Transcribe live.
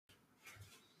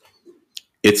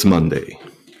It's Monday.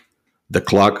 The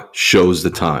clock shows the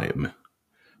time.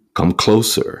 Come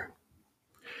closer.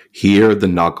 Hear the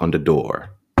knock on the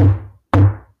door.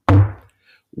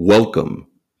 Welcome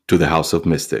to the House of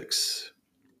Mystics.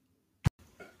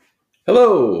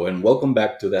 Hello, and welcome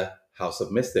back to the House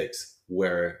of Mystics,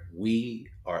 where we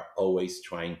are always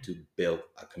trying to build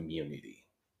a community.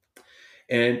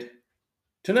 And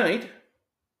tonight,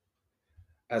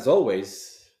 as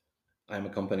always, I'm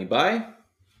accompanied by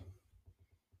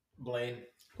Blaine.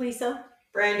 Lisa.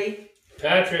 Brandy.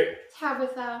 Patrick.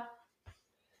 Tabitha.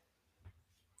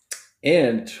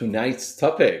 and tonight's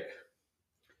topic.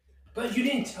 But you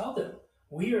didn't tell them.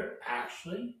 We are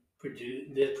actually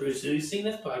producing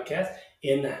this podcast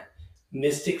in the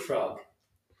Mystic Frog.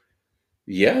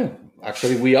 Yeah,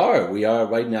 actually, we are. We are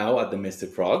right now at the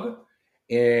Mystic Frog,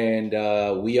 and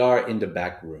we are in the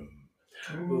back room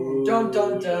Ooh. Dun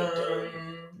dun dun.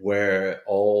 where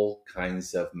all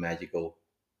kinds of magical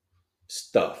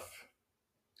stuff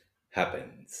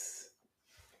happens.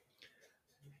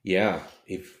 Yeah,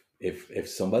 if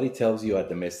somebody tells you at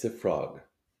the Mystic Frog,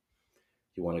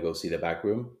 you want to go see the back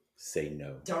room, say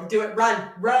no. Don't do it.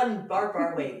 Run,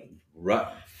 far away. Run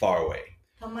far away.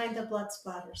 Don't mind the blood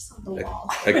splatters on the wall.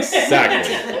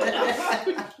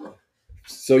 Exactly.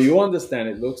 So you understand,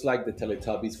 it looks like the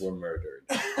Teletubbies were murdered,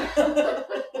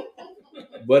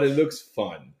 but it looks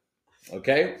fun.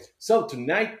 Okay, so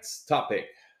tonight's topic,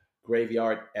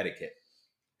 graveyard etiquette.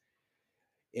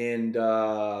 And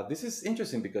this is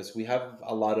interesting because we have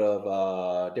a lot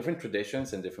of different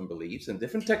traditions and different beliefs and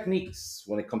different techniques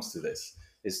when it comes to this.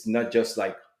 It's not just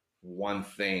like one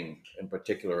thing in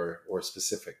particular or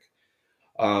specific.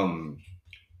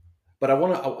 But I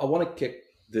want to kick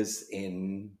this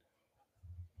in.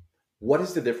 What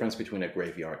is the difference between a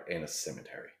graveyard and a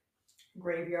cemetery?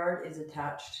 Graveyard is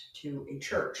attached to a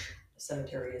church. A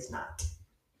cemetery is not.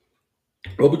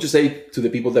 What would you say to the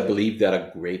people that believe that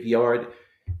a graveyard,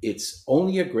 it's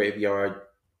only a graveyard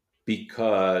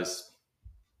because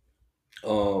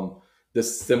the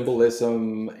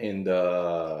symbolism in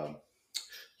the,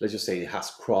 let's just say, it has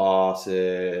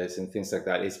crosses and things like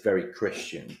that, it's very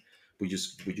Christian. Would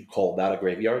you call that a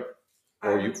graveyard?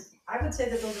 I would say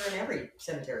that those are in every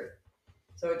cemetery.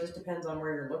 So it just depends on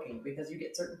where you're looking, because you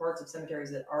get certain parts of cemeteries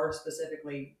that are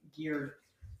specifically geared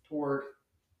toward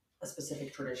a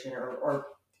specific tradition or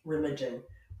religion.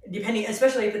 Depending,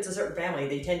 especially if it's a certain family,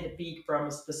 they tend to be from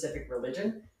a specific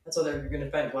religion, and so you're going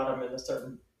to find a lot of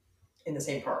them in the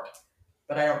same part.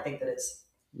 But I don't think that it's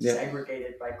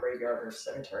segregated by graveyard or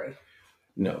cemetery.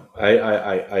 No,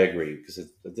 I agree, because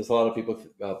there's a lot of people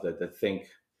out there that think,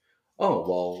 oh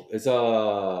well, it's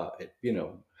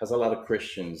has a lot of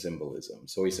Christian symbolism,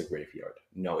 so it's a graveyard.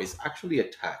 No, it's actually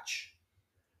attached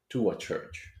to a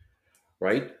church,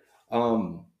 right?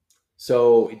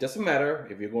 So it doesn't matter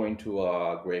if you're going to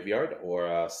a graveyard or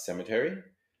a cemetery,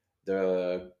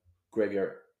 the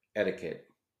graveyard etiquette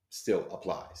still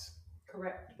applies.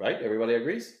 Correct. Right? Everybody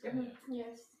agrees?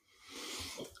 Yes.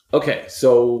 Okay,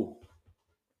 so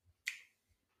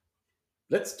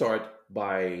let's start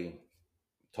by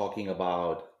talking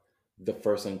about the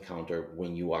first encounter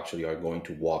when you actually are going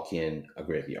to walk in a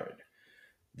graveyard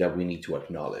that we need to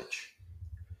acknowledge,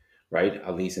 right?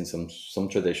 At least in some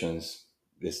traditions,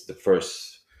 this is the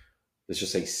first, let's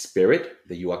just say, spirit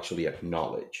that you actually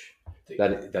acknowledge.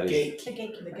 That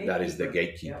is the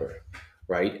gatekeeper,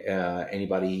 right?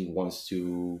 Anybody wants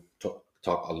to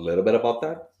talk a little bit about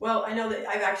that? Well, I know that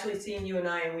I've actually seen you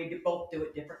and we both do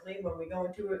it differently when we go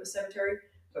into a cemetery.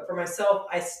 But for myself,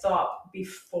 I stop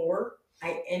before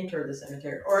I enter the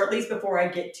cemetery, or at least before I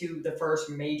get to the first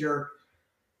major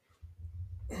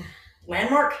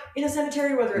landmark in a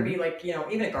cemetery, whether it be like,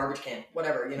 even a garbage can,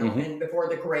 whatever, and before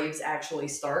the graves actually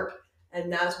start.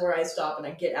 And that's where I stop and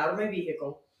I get out of my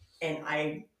vehicle and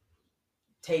I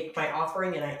take my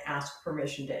offering and I ask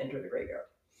permission to enter the graveyard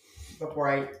before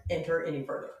I enter any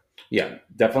further. Yeah,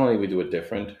 definitely we do it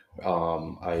different.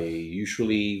 I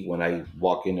usually, when I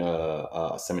walk in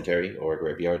a cemetery or a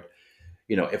graveyard,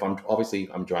 if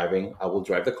I'm driving, I will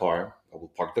drive the car, I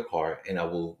will park the car, and I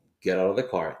will get out of the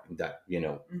car that,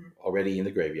 already in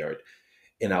the graveyard,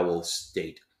 and I will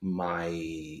state my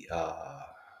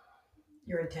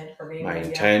your intent for being my there.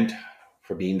 intent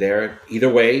for being there. Either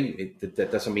way,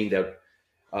 that doesn't mean that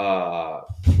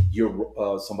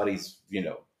you're somebody's,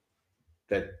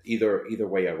 that either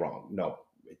way are wrong. No,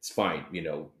 it's fine.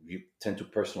 You tend to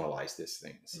personalize these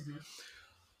things. Mm-hmm.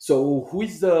 So who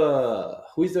is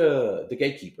the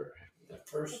gatekeeper? The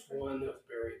first one that was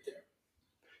buried there.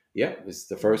 Yeah, it's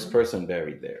the first person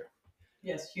buried there.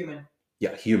 Yes, human.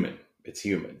 Yeah, human. It's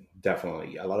human,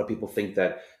 definitely. A lot of people think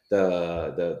that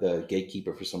the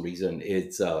gatekeeper, for some reason,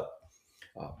 it's a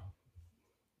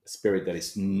spirit that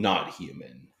is not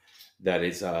human, that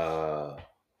is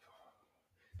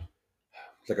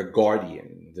like a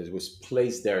guardian that was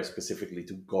placed there specifically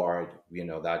to guard,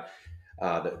 that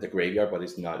the graveyard, but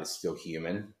it's not. It's still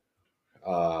human.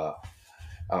 Uh,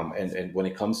 and when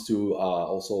it comes to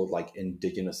also like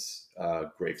indigenous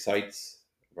grave sites,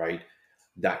 right,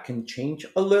 that can change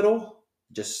a little,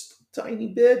 just a tiny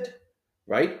bit,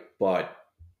 right? But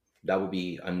that would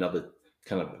be another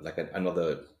kind of like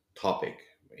another topic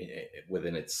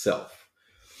within itself.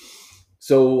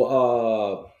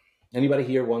 So, anybody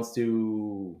here wants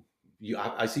to?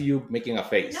 I see you making a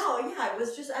face. No, yeah, I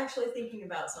was just actually thinking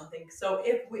about something. So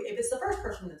if it's the first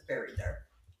person that's buried there,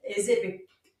 is it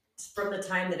from the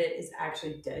time that it is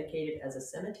actually dedicated as a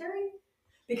cemetery?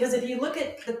 Because if you look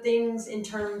at the things in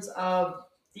terms of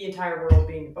the entire world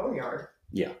being a boneyard,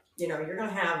 yeah, you're going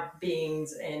to have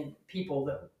beings and people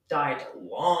that died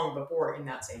long before in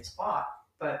that same spot.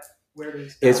 But where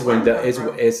does it's when that come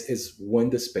from? it's when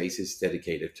the space is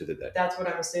dedicated to the dead. That's what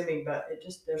I'm assuming, but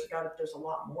there's a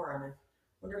lot more, and I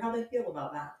wonder how they feel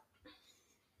about that.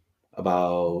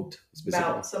 About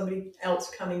somebody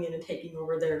else coming in and taking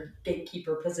over their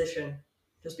gatekeeper position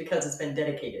just because it's been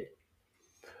dedicated.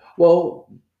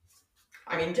 Well,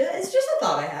 I mean, it's just a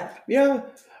thought I had. Yeah,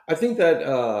 I think that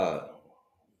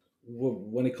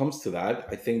when it comes to that,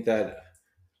 I think that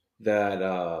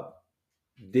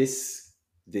this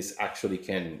actually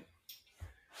can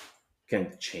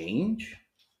change.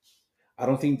 I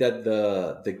don't think that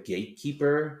the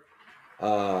gatekeeper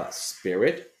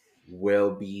spirit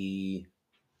will be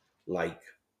like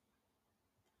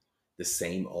the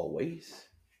same always.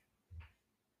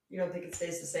 You don't think it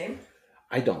stays the same?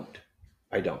 I don't.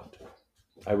 I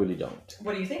really don't.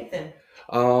 What do you think then?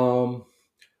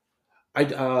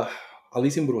 At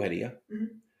least in brujeria, mm-hmm.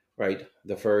 right?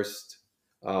 The first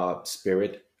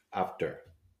spirit after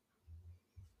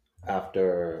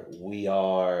we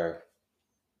are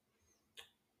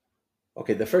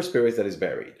okay. The first spirit that is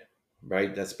buried,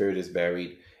 right? That spirit is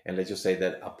buried, and let's just say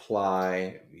that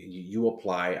you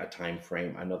apply a time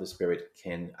frame. Another spirit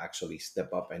can actually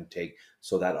step up and take,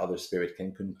 so that other spirit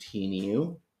can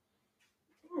continue.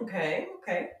 Okay.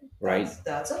 Right.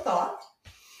 That's a thought.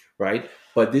 Right,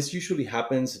 but this usually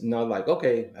happens not like,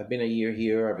 okay, I've been a year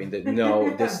here. I mean, no,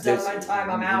 I've done my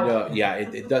time. I'm out. No, yeah,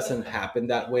 it doesn't happen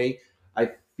that way.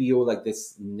 I feel like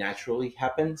this naturally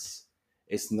happens.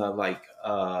 It's not like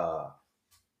I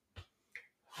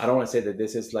don't want to say that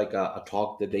this is like a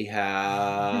talk that they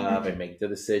have and make the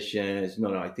decisions.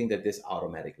 No, I think that this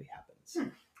automatically happens.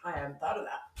 I hadn't thought of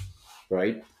that.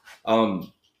 Right,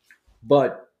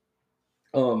 but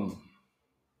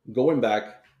going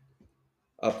back.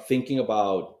 Thinking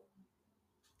about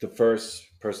the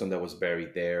first person that was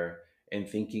buried there and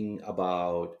thinking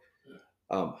about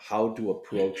how to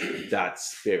approach that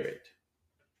spirit.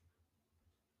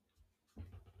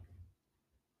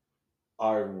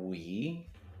 Are we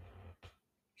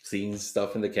seeing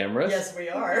stuff in the cameras? Yes, we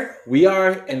are. We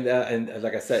are and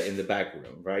like I said, in the back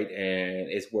room, right?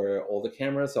 And it's where all the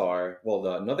cameras are.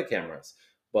 Well, not the cameras,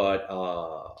 but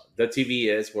the TV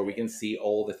is where we can see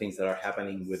all the things that are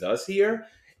happening with us here,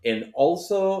 and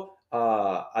also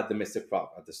at the Mystic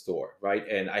Prop at the store, right?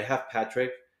 And I have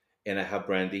Patrick and I have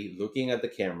Brandy looking at the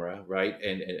camera, right?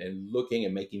 And looking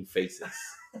and making faces.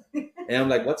 And I'm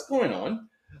like, what's going on,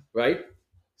 right?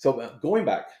 So going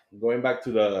back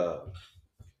to the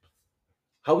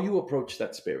how you approach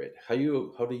that spirit, how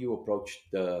do you approach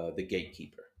the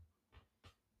gatekeeper?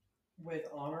 With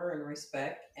honor and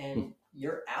respect, and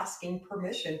you're asking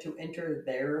permission to enter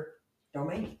their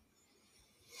domain,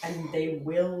 and they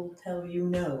will tell you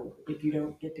no if you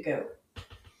don't get to go.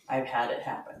 I've had it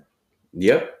happen.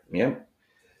 Yep.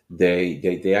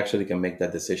 They actually can make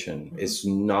that decision. Mm-hmm. It's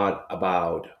not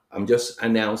about I'm just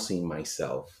announcing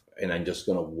myself and I'm just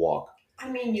gonna walk. I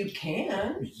mean, you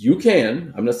can. You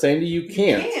can. I'm not saying that you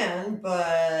can't. You can,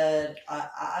 but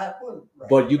I wouldn't.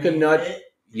 But you cannot.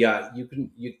 Yeah, you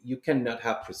can. You cannot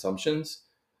have presumptions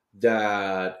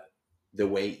that the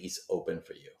way is open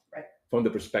for you, right? From the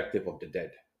perspective of the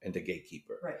dead and the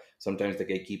gatekeeper, right? Sometimes the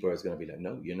gatekeeper is going to be like,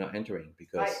 "No, you're not entering,"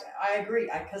 because I agree,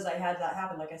 because I had that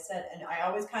happen, like I said, and I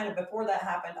always kind of before that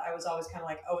happened, I was always kind of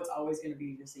like, "Oh, it's always going to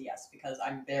be just a yes," because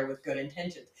I'm there with good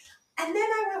intentions. And then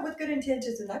I went with good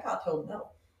intentions and I got told no.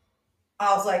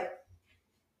 I was like,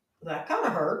 that kind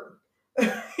of hurt.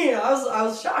 I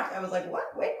was shocked. I was like, what?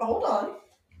 Wait, hold on.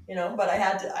 But I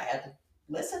had to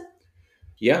listen.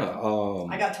 Yeah.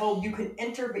 I got told you can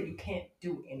enter, but you can't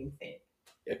do anything.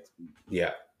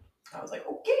 Yeah. I was like,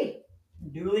 okay,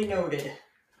 duly noted.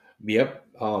 Yep.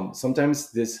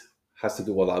 Sometimes this has to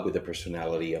do a lot with the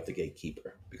personality of the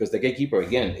gatekeeper, because the gatekeeper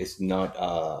again is not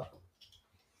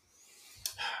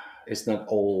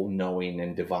all knowing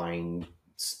and divine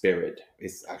spirit.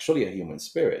 It's actually a human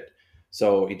spirit.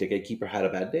 So if the gatekeeper had a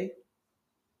bad day,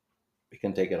 we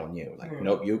can take it on you. Like, Hmm.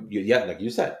 nope, you yeah, like you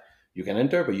said, you can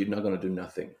enter, but you're not going to do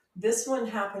nothing. This one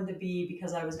happened to be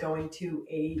because I was going to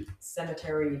a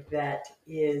cemetery that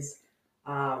is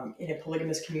in a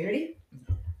polygamous community.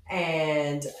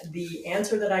 And the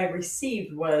answer that I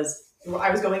received was, well, I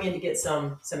was going in to get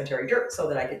some cemetery dirt so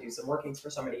that I could do some workings for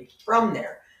somebody from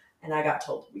there. And I got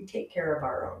told, we take care of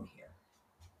our own here.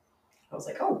 I was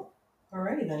like, oh,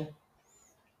 alrighty then.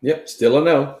 Yep, still a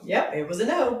no. Yep, it was a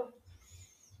no.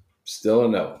 Still a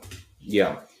no.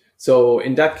 Yeah. So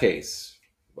in that case,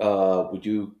 would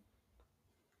you?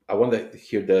 I want to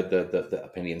hear the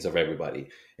opinions of everybody.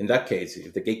 In that case,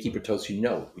 if the gatekeeper tells you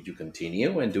no, would you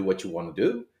continue and do what you want to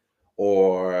do,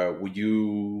 or would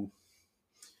you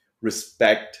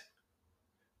respect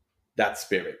that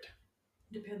spirit?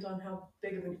 Depends on how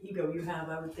big of an ego you have,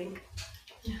 I would think.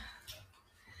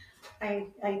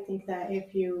 I think that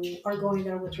if you are going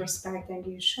there with respect, then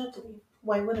you should leave.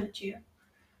 Why wouldn't you?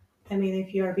 I mean,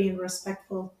 if you are being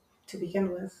respectful to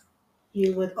begin with,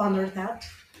 you would honor that.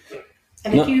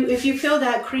 And No. if you feel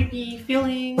that creepy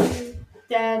feeling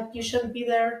that you shouldn't be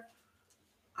there,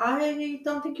 I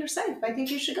don't think you're safe. I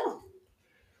think you should go.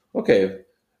 Okay.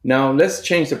 Now let's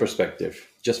change the perspective,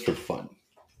 just for fun,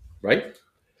 right?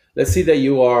 Let's see that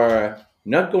you are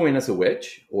not going as a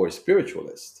witch or a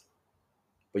spiritualist,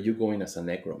 but you're going as a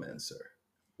necromancer.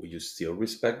 Will you still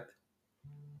respect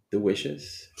the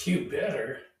wishes? You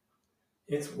better.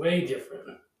 It's way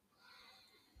different.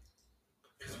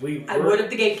 Because I would of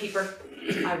the gatekeeper.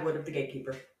 I would of the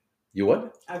gatekeeper. You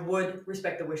what? I would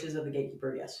respect the wishes of the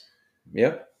gatekeeper, yes.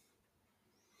 Yeah.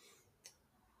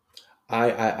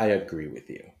 I agree with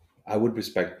you. I would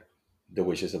respect the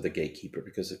wishes of the gatekeeper,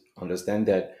 because understand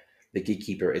that the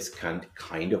gatekeeper is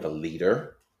kind of a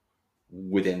leader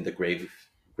within the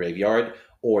graveyard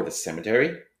or the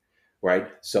cemetery, right?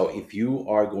 So if you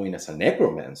are going as a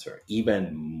necromancer,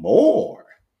 even more,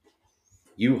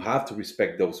 you have to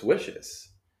respect those wishes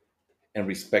and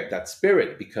respect that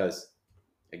spirit, because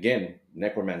again,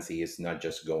 necromancy is not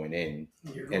just going in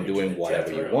and doing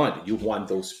whatever you want. You want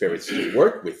those spirits to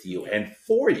work with you and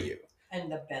for you. And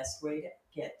the best way to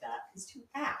get that is to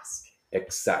ask.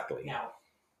 Exactly. Now,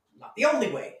 not the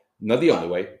only way. Not the only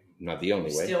way. Not the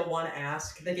only You way. still want to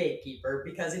ask the gatekeeper,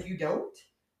 because if you don't,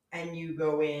 and you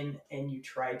go in and you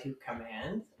try to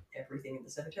command everything in the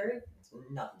cemetery, it's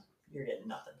nothing. You're getting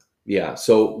nothing. Yeah.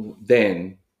 So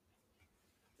then,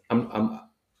 I'm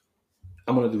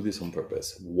gonna do this on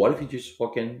purpose. What if you just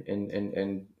walk in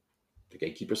and the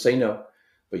gatekeeper say no,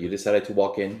 but you decided to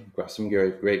walk in, grab some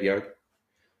graveyard,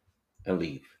 and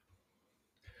leave?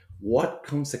 What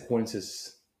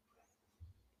consequences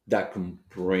that can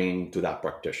bring to that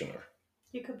practitioner?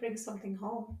 You could bring something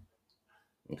home.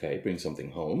 Okay, bring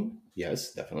something home.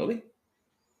 Yes, definitely.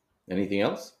 Anything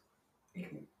else?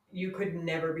 You could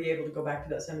never be able to go back to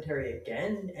that cemetery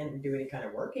again and do any kind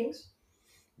of workings.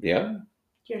 Yeah.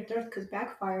 Your dirt could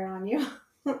backfire on you.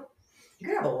 You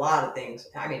could have a lot of things.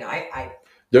 I mean,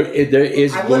 There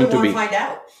is I going wouldn't to want be. to find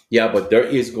out. Yeah, but there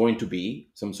is going to be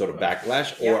some sort of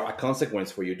backlash or a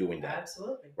consequence for you doing that.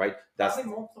 Absolutely. Right? That's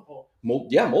Probably multiple.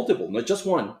 multiple, not just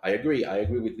one. I agree. I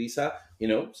agree with Lisa.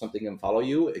 Something can follow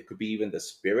you. It could be even the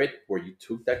spirit where you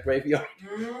took that graveyard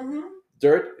Mm-hmm.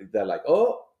 dirt. They're like,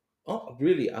 oh,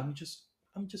 really? I'm just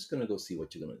gonna go see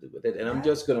what you're gonna do with it, and I'm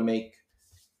just gonna make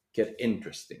it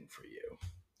interesting for you,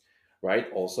 right?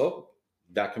 Also,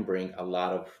 that can bring a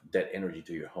lot of dead energy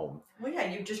to your home. Well, yeah,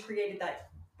 you just created that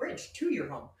bridge to your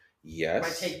home Yes.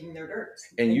 by taking their dirt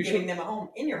And giving them a home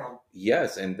in your home.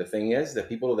 Yes, and the thing is, the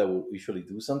people that will usually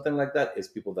do something like that is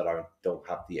people that don't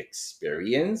have the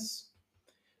experience.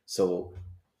 So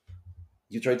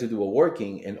you try to do a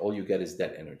working, and all you get is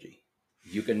dead energy.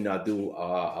 You cannot do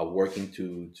a working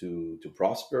to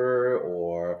prosper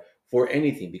or for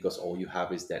anything, because all you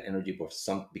have is that energy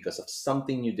because of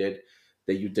something you did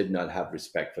that you did not have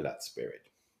respect for that spirit.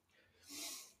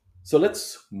 So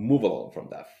let's move along from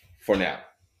that for now,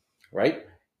 right?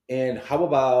 And how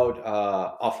about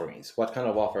offerings? What kind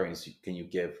of offerings can you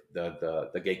give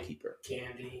the gatekeeper?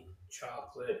 Candy,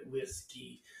 chocolate,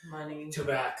 whiskey, Money,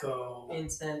 tobacco,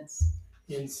 incense,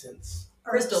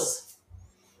 crystals.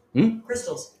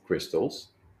 Crystals. Crystals.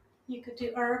 You could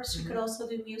do herbs. You could also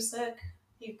do music.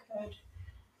 You could.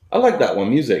 I like that one.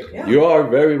 Music. Yeah. You are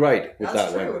very right with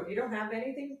That's that true. one. If you don't have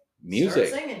anything, Music.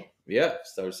 start singing. Yeah,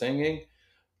 start singing.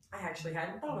 I actually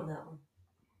hadn't thought of that one.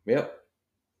 Yep.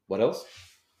 What else?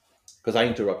 Because I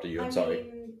interrupted you. I'm I sorry.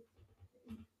 mean,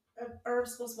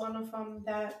 herbs was one of them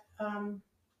that,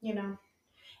 you know,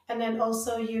 and then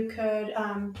also you could,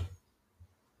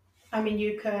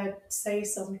 you could say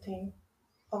something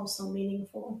also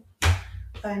meaningful,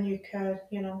 and you could,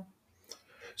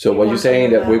 So you what you're want to saying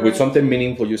that with elaborate. something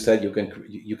meaningful, you said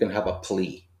you can have a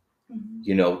plea,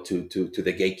 Mhm. to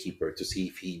the gatekeeper to see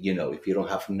if he, if you don't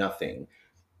have nothing,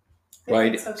 If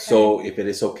right? it's okay. So if it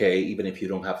is okay, even if you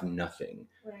don't have nothing,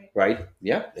 Right. right?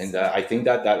 Yeah, and I think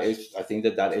I think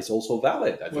that is also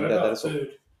valid. I What think that about is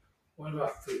food? What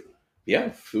about food? yeah,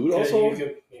 food Because also.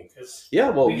 because Yeah,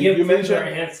 well, we give you food to our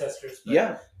mentioned ancestors, but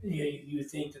yeah, you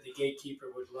think that the gatekeeper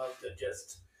would love to just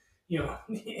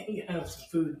have some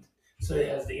food so it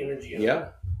has the energy. yeah,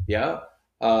 yeah.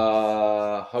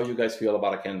 How you guys feel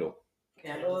about a candle?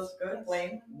 Candle is good.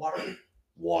 Flame, water,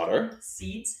 Water,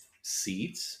 seeds.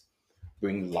 seeds,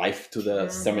 bring life to the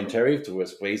Mhm. cemetery, to a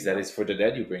place that Yep. is for the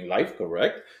dead. You bring life,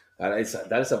 correct? That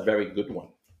is a very good one.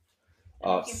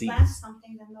 And if you plant Seeds.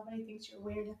 something, then nobody thinks you're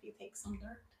weird if you take some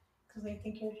dirt, because they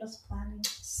think you're just planting.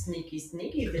 Sneaky,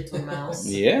 sneaky little mouse.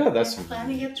 Yeah, that's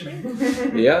Planting a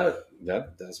tree. yeah,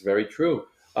 that's very true.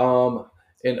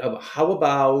 And how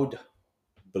about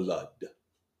blood?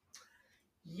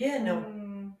 Yeah, no.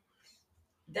 Mm,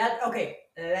 That okay.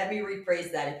 Let me rephrase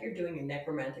that. If you're doing a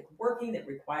necromantic working that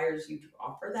requires you to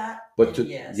offer that, But then to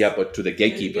yes. but to the To the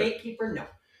gatekeeper, gatekeeper, no.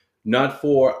 not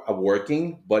for a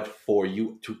working, but for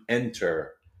you to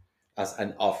enter as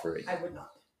an offering. I would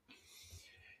not.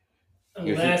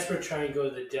 Unless we're trying to go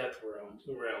to the death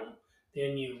realm,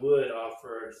 then you would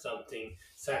offer something,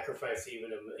 sacrifice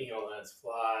even a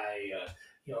fly,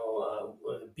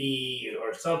 a bee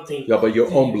or something. Yeah, but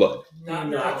your own blood. Not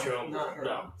your own Not blood. your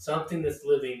No, own. something that's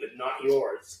living but not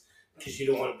yours, because you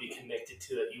don't want to be connected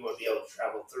to it. You want to be able to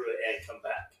travel through it and come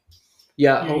back.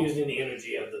 Yeah. You're using the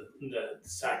energy of the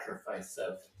sacrifice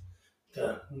to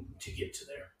get to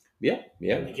there. Yeah.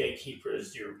 Yeah. And the gatekeeper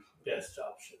is your best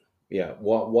option. Yeah.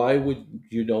 Why would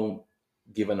you don't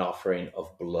give an offering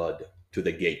of blood to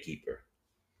the gatekeeper?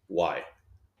 Why?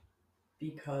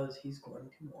 Because he's going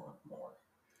to want more.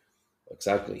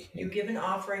 Exactly. You give an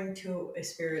offering to a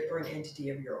spirit or an entity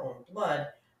of your own blood,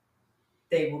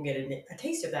 they will get a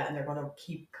taste of that, and they're going to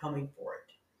keep coming for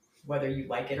it, whether you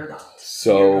like it or not.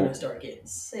 So you're going to start getting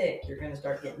sick. You're going to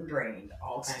start getting drained.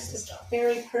 All kinds of stuff.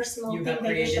 very personal You thing have that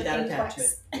you created should that think attachment.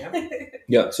 twice. Yep.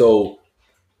 yeah.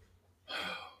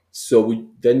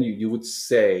 Then you would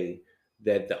say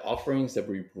that the offerings that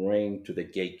we bring to the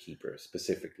gatekeeper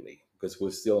specifically, because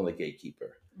we're still on the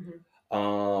gatekeeper,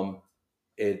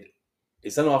 it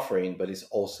is an offering, but it's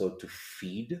also to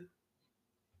feed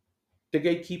the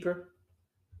gatekeeper.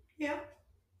 Yeah,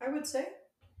 I would say,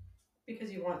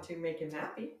 because you want to make him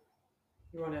happy.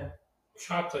 You want to.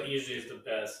 Chocolate usually is the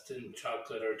best, and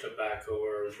chocolate or tobacco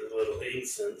or the little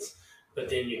incense. But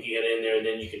then you can get in there, and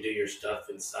then you can do your stuff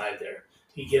inside there.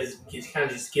 You kind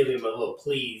of just give him a little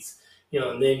please,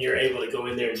 and then you're able to go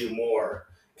in there and do more.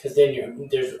 Because then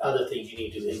there's other things you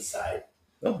need to do inside.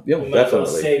 Oh, yeah, You might as well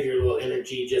definitely. save your little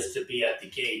energy just to be at the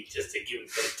gate, just to give him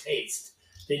some taste.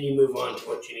 Then you move on to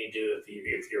what you need to do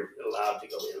if you're allowed to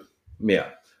go in.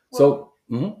 Yeah. Well,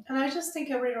 So, and I just think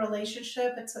every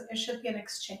relationship, it should be an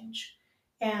exchange,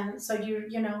 and so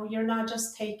you're not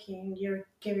just taking, you're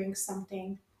giving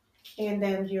something, and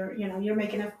then you're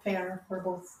making it fair for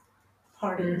both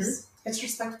parties. It's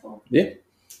respectful. yeah,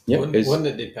 Wouldn't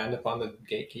it depend upon the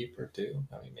gatekeeper too?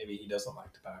 I mean, maybe he doesn't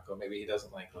like tobacco. Maybe he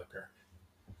doesn't like liquor.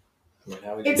 I mean,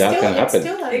 how would you It's That still can happen. it's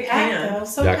still an It act can. though.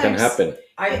 Sometimes that can happen.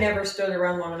 I've never stood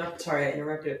around long enough. Sorry, I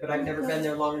interrupted it, but I've never been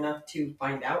there long enough to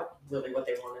find out really what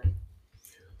they wanted.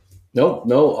 No.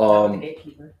 The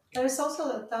gatekeeper. There's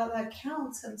also that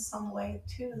counts in some way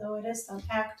too, though it is an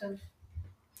act of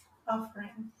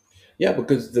offering. Yeah,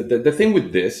 because the thing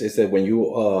with this is that when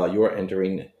you are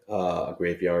entering a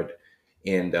graveyard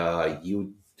and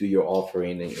you do your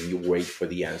offering and you wait for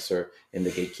the answer, and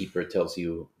the gatekeeper tells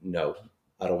you, "No,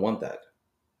 I don't want that."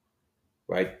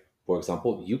 Right? For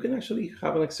example, you can actually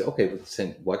have an okay.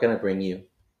 Listen, what can I bring you?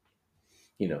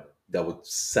 That would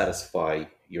satisfy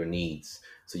your needs,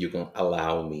 so you can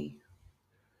allow me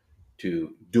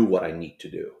to do what I need to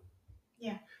do.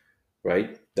 Yeah.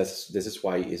 Right. This is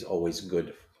why it's always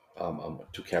good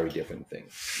to carry different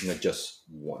things, not just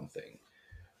one thing.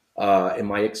 In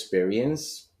my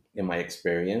experience,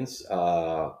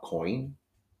 coin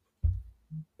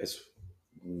is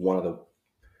one of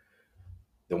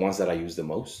the ones that I use the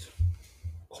most.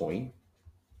 Coin.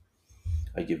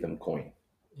 I give them coin.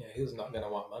 Yeah, who's not gonna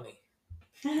want money?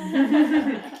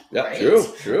 Yeah, Right?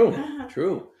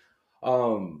 true.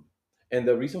 And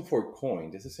the reason for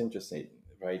coin, this is interesting,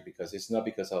 right? Because it's not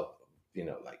because of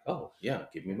like, oh yeah,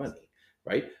 give me money,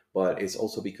 right? But it's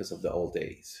also because of the old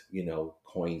days.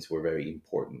 Coins were very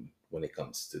important when it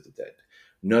comes to the dead.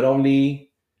 Not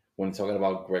only when talking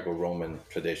about Greco-Roman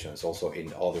traditions, also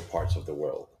in other parts of the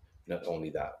world. Not only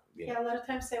that, Yeah, a lot of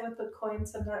times they would put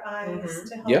coins in their eyes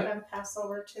to help Yeah. them pass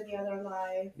over to the other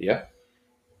life, Yeah,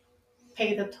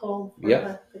 pay the toll for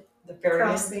Yeah. The ferryman.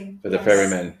 crossing. for the Yes.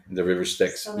 ferryman, the river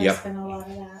Styx. So there's Yeah, been a lot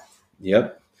of that.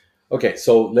 yep. Okay,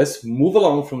 so let's move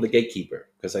along from the gatekeeper,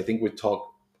 because I think we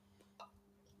talk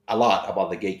a lot about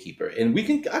the gatekeeper, and we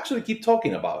can actually keep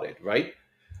talking about it, right?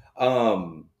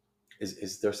 Um,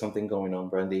 is there something going on,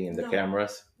 Brandy, in the No.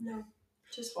 cameras? No,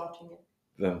 just watching it.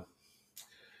 No.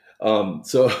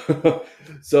 So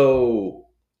so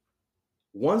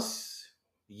once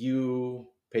you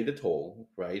pay the toll,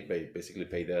 right? Basically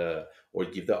pay the or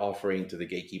give the offering to the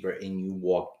gatekeeper, and you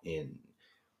walk in,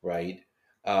 right?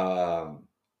 Um,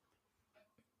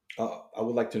 I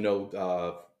would like to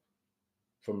know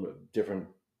from different,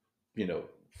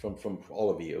 from all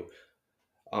of you,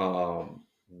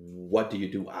 what do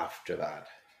you do after that?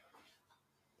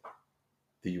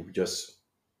 Do you just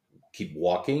keep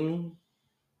walking,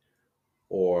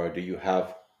 or do you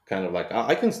have kind of like,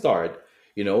 I can start,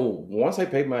 once I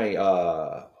pay my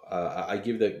I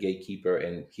give the gatekeeper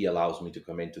and he allows me to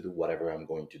come in to do whatever I'm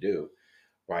going to do,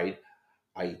 right?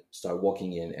 I start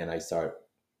walking in and I start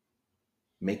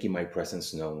making my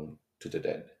presence known to the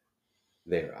dead.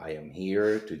 There, I am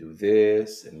here to do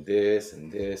this and this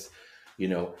and this.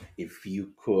 If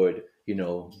you could,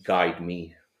 guide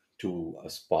me to a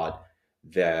spot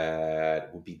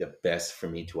that would be the best for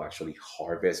me to actually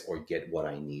harvest or get what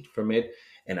I need from it,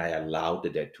 and I allow the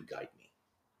dead to guide me.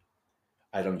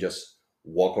 I don't just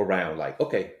walk around like,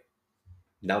 okay,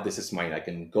 now this is mine. I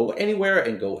can go anywhere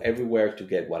and go everywhere to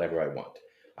get whatever I want.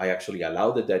 I actually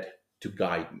allow the dead to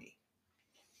guide me.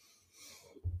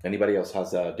 Anybody else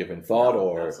has a different thought? No,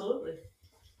 Or absolutely.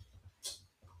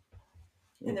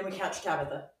 And then we catch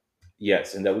Tabitha.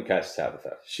 Yes, and then we catch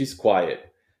Tabitha. She's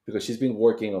quiet because she's been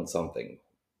working on something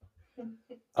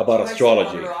about She likes to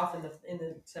astrology. wander off in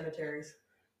the cemeteries.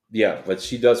 Yeah, but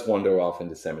she does wander off in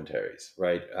the cemeteries,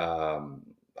 right?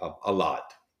 A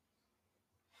lot.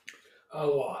 A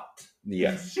lot.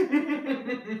 Yes.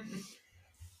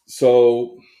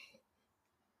 So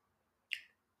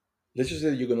let's just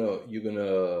say you're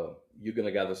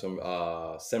gonna gather some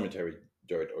cemetery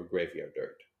dirt or graveyard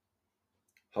dirt.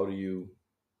 How do you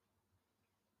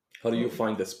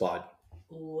find the spot?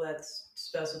 Let's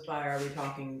specify, are we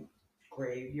talking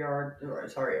graveyard, or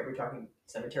sorry, are we talking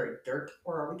cemetery dirt,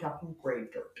 or are we talking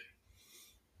grave dirt?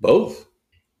 Both.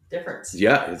 Difference.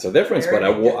 Yeah, it's a difference, Very but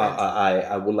I big will. difference.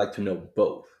 I would like to know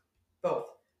both. Both.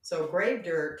 So grave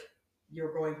dirt,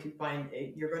 you're going to find,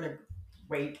 you're going to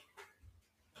wait.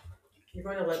 You're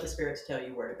going to let the spirits tell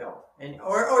you where to go,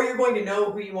 or you're going to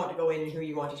know who you want to go in and who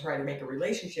you want to try to make a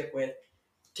relationship with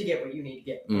to get what you need to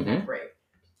get in that grave.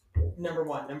 Number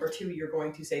one. Number two, you're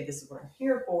going to say, this is what I'm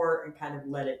here for, and kind of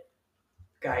let it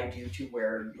guide you to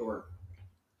where you're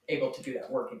able to do that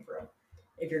working from.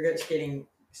 If you're just getting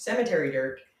cemetery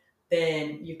dirt,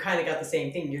 then you kind of got the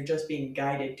same thing. You're just being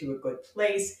guided to a good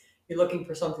place. You're looking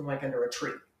for something like under a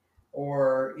tree,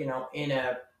 or in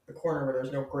a corner where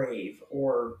there's no grave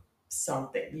or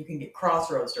something. You can get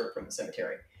crossroads dirt from the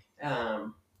cemetery.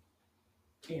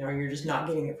 You're just not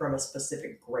getting it from a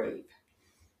specific grave.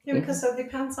 Yeah, because it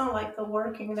depends on like the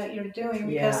working that you're doing.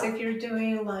 Because if you're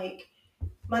doing like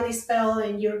money spell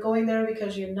and you're going there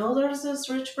because there's this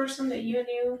rich person that you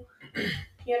knew,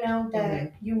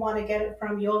 that you want to get it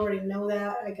from, you already know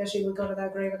that. I guess you would go to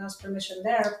that grave and ask permission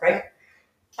there. Right.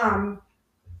 But,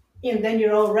 and then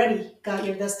you're already got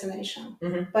your destination.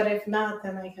 Mm-hmm. But if not,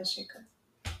 then I guess you could.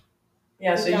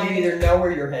 Yeah, so you either know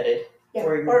where you're headed,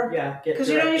 because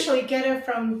you don't usually get it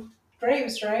from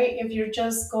graves, right? If you're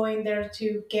just going there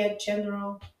to get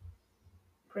general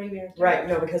graveyard. Right,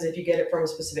 no, because if you get it from a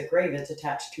specific grave, it's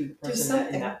attached to the person. To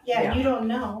something. You don't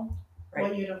know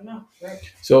what you don't know. Right.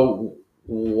 So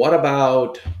what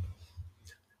about,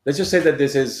 let's just say that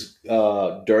this is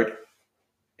dirt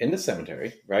in the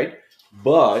cemetery, right?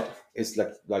 But it's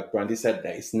like Brandy said,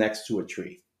 that it's next to a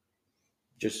tree.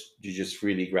 You just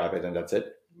freely grab it and that's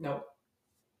it? No.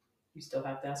 You still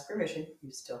have to ask permission.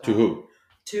 You still have to who?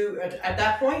 At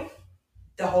that point,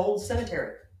 the whole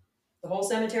cemetery. The whole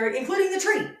cemetery, including the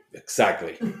tree.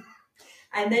 Exactly.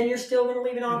 And then you're still going to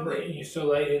leave an offering. You still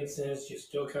light incense. You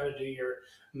still kind of do your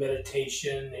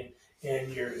meditation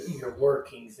and your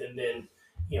workings, and then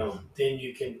then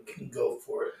you can go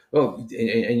for it. Well,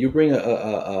 and you bring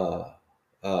a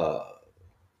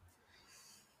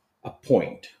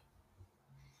point.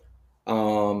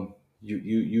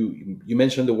 you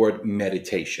mentioned the word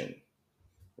meditation,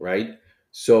 right?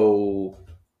 So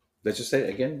let's just say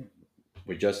again,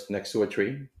 we're just next to a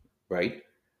tree, right?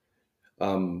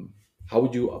 um, how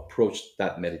would you approach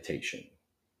that meditation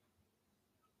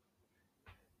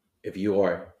if you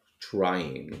are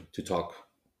trying to talk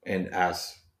and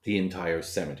ask the entire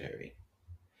cemetery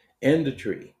and the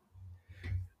tree?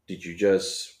 Did you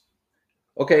just,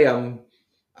 okay,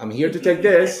 I'm here to take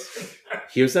this,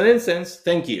 here's an incense,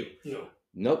 thank you? No.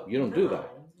 Nope, you don't do that.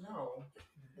 No.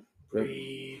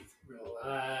 Breathe,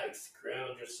 relax,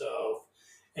 ground yourself,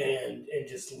 and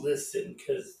just listen,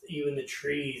 because even the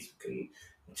trees can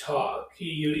talk.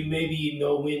 You maybe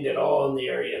no wind at all in the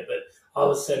area, but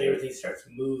all of a sudden everything starts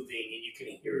moving, and you can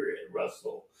hear it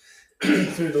rustle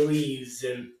through the leaves,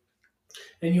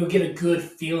 and you'll get a good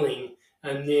feeling,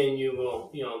 and then you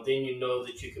will, then you know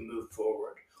that you can move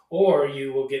forward. Or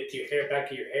you will get to your hair,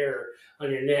 back of your hair on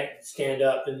your neck, stand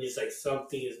up, and it's like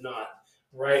something is not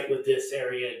right with this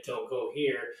area. Don't go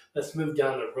here. Let's move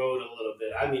down the road a little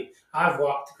bit. I mean, I've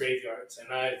walked graveyards,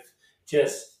 and I've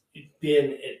just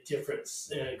been at different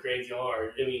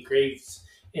graveyard. I mean, graves,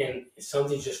 and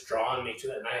something's just drawn me to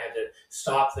it, and I had to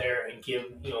stop there and give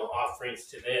offerings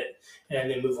to it, and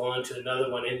then move on to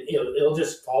another one, and it'll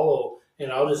just follow,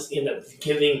 and I'll just end up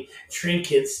giving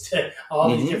trinkets to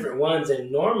all these Mhm. different ones,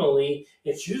 and normally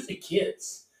it's usually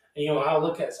kids. And, I'll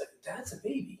look at it, it's like, that's a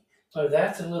baby, or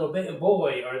that's a little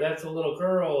boy, or that's a little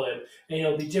girl, and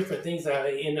it'll be different things that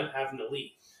I end up having to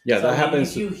leave. Yeah, So that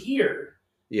happens. if you hear,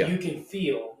 Yeah, you can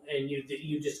feel, and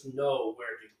you just know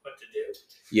what to do.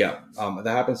 yeah,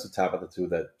 that happens to Tabitha too.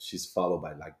 That she's followed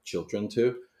by like children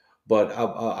too. But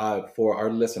for our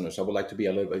listeners, I would like to be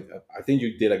a little bit. I think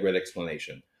you did a great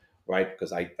explanation, right?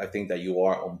 Because I think that you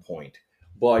are on point.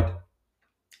 But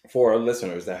for our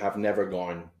listeners that have never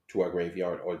gone to a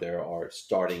graveyard or they are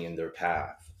starting in their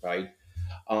path, right?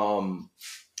 Um,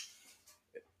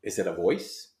 is it a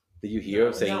voice that you hear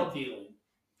No, saying? it's a feeling.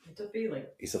 It's a feeling.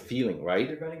 It's a feeling, right?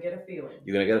 You're going to get a feeling.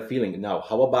 You're gonna get a feeling. Now,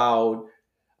 how about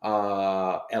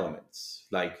elements?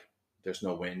 Like there's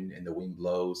no wind and the wind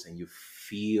blows and you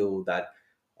feel that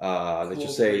let's Cool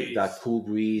just say breeze. that cool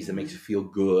breeze that makes you feel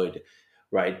good,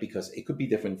 right? Because it could be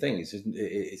different things.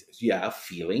 Yeah,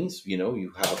 feelings.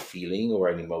 You have a feeling or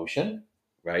an emotion,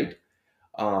 right?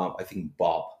 I think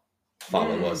Bob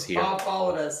followed us here. Bob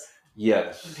followed us.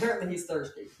 Yes. Apparently he's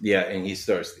thirsty. Yeah, and he's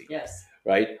thirsty. Yes.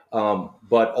 Right.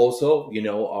 But also,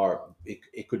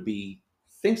 it could be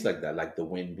things like that, like the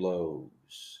wind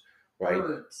blows, right?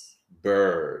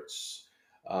 Birds,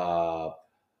 a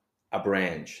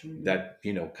branch that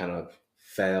kind of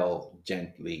fell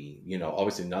gently.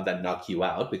 Obviously not that knock you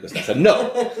out because that's a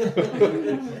no,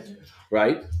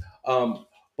 right?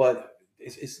 But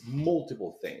it's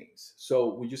multiple things.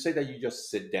 So would you say that you just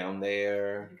sit down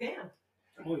there? You can.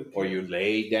 Or you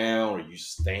lay down, or you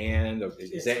stand, or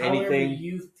is there however anything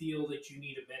you feel that you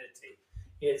need to meditate.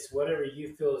 It's whatever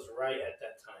you feel is right at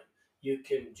that time. You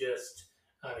can just,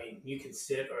 you can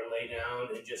sit or lay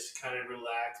down and just kind of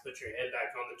relax, put your head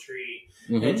back on the tree,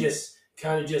 and just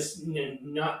kind of just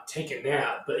not take a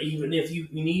nap. But even if you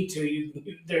need to,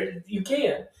 you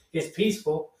can. It's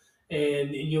peaceful, and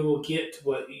you will get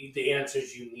the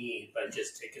answers you need by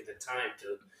just taking the time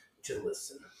to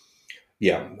listen.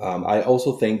 Yeah, I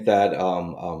also think that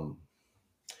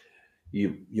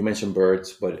you mentioned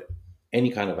birds, but any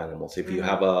kind of animals. If you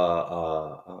have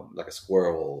like a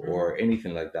squirrel or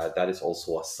anything like that, that is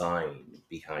also a sign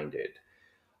behind it.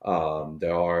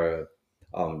 There are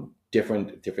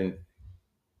different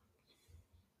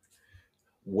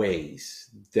ways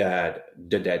that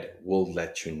the dead will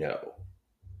let you know.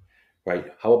 Right?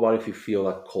 How about if you feel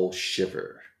a cold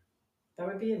shiver? That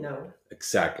would be a no.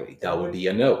 Exactly, that would be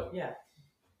a no. Yeah.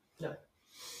 No.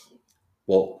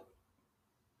 Well,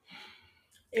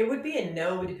 it would be a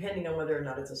no depending on whether or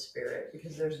not it's a spirit,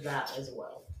 because there's that as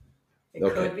well. It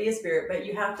Okay. could be a spirit, but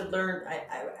you have to learn.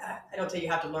 I don't say you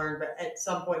have to learn, but at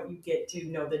some point you get to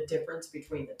know the difference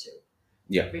between the two.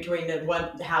 Yeah. Between the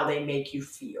one, how they make you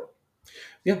feel.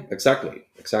 Yeah, exactly.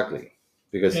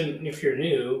 Because And if you're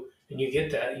new and you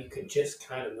get that, you can just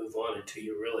kind of move on until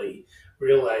you really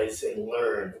realize and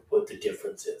learn what the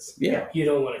difference is. Yeah. You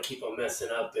don't want to keep on messing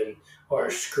up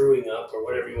or screwing up or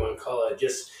whatever you want to call it.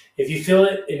 Just if you feel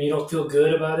it and you don't feel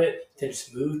good about it, then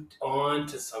just move on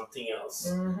to something else.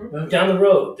 Move down the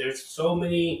road. There's so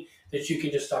many that you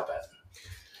can just stop at.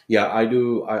 Yeah, I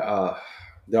do.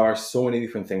 There are so many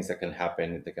different things that can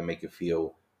happen that can make you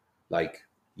feel like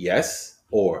yes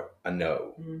or a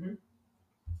no.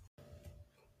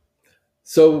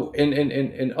 So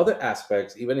in other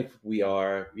aspects, even if we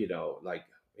are like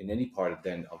in any part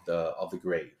then of the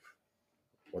grave,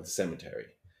 or the cemetery,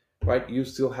 right? You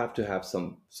still have to have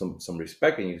some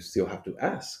respect, and you still have to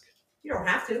ask. You don't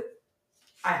have to.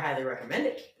 I highly recommend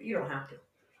it, but you don't have to.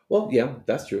 Well, yeah,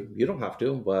 that's true. You don't have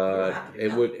to, but have to, it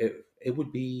no. would it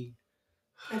would be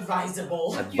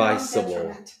Advisable. Your own advisable,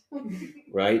 detriment.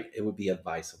 right? It would be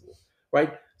advisable,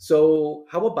 right? So,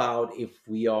 how about if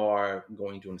we are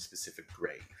going to a specific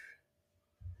grave,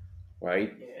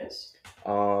 right? Yes.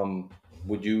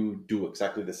 Would you do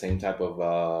exactly the same type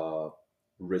of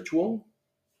ritual?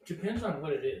 Depends on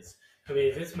what it is. I mean,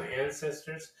 if it's my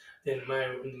ancestors, then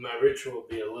my ritual will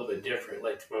be a little bit different.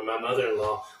 Like for my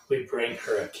mother-in-law, we bring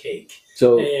her a cake,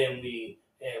 So, and we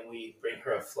bring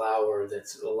her a flower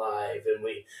that's alive,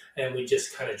 and we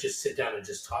just kind of just sit down and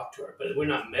just talk to her. But we're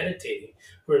not meditating.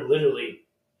 We're literally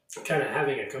kind of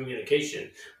having a communication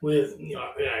with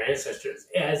our ancestors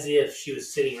as if she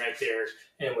was sitting right there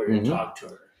and we're going to Mhm. talk to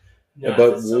her. Not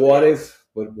but that somebody what else- if?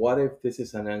 But what if this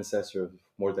is an ancestor of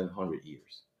more than 100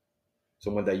 years?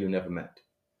 Someone that you never met.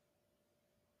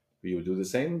 You would do the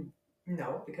same.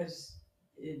 No, because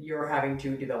you're having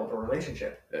to develop a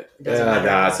relationship. Yeah, It doesn't matter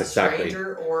that's if it's a exactly.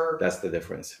 stranger or That's the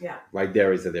difference. Yeah. Right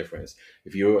there is the difference.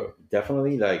 If you're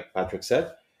definitely, like Patrick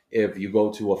said, if you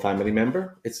go to a family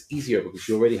member, it's easier because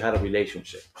you already had a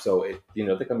relationship. So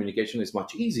the communication is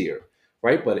much easier,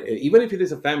 right? But even if it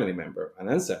is a family member, an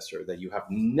ancestor that you have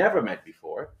never met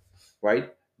before,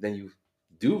 right? Then you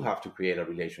do have to create a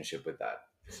relationship with that.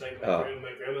 It's like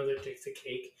my grandmother takes a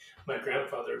cake. My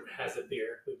grandfather has a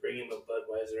beer. We bring him a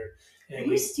Budweiser, Are and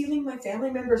you stealing my family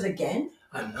members again?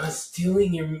 I'm not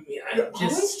stealing your. You're I always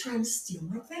just trying to steal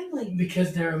my family.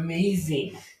 because they're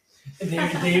amazing.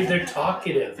 They're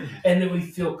talkative, and then we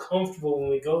feel comfortable when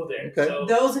we go there. Okay. So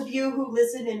Those of you who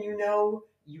listen and you know,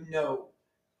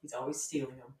 he's always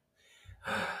stealing them.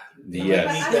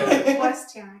 Yes. But I have a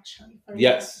question actually. For you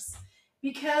Yes. guys.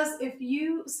 Because if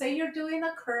you say you're doing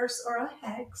a curse or a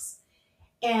hex,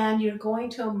 and you're going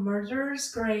to a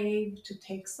murderer's grave to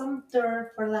take some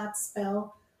dirt for that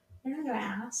spell, you're not gonna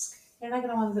ask. You're not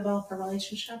gonna want to develop a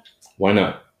relationship. Why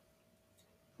not?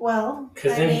 Well,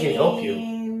 'Cause then he can help you.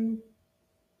 mean,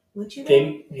 would you?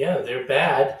 they're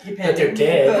bad, but Depending. they're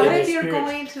dead. But What and if they're you're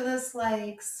spirits. going to this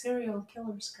like serial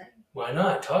killer's grave? Why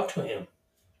not talk to him?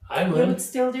 I You would. would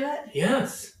still do it?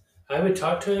 Yes. I would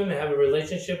talk to him and have a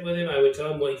relationship with him. I would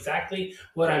tell him exactly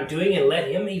what I'm doing and let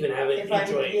him even have it. If I'm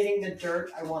Enjoy it. getting the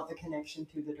dirt, I want the connection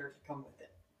to the dirt to come with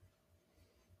it.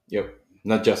 Yep.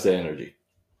 Not just the energy.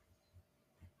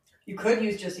 You could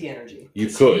use just the energy. You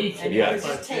See, could. And Yes. you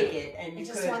could just take it and I you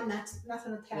just could. want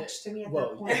nothing attached to me at Well,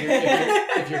 that point.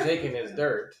 if you're taking his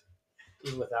dirt,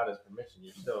 even without his permission,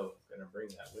 you're still gonna bring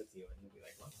that with you, and you'll be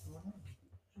like, "What's going on?"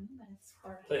 But it's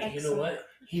for But you know excellent. what?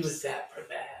 He was that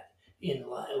bad in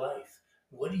life.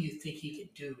 What do you think he can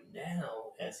do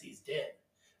now as he's dead?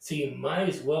 So you might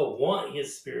as well want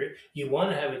his spirit. You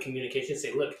want to have a communication.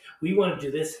 Say, look, we want to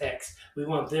do this hex. We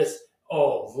want this.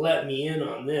 Oh, let me in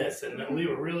on this. And we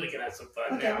were really going to have some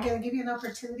fun Okay, now. I'm gonna give you an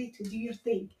opportunity to do your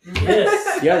thing.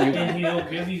 Yes. Yeah, you And he'll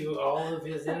give you all of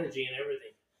his energy and everything.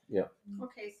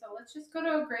 Okay, so let's just go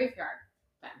to a graveyard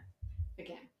then.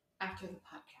 Again, after the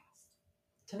podcast.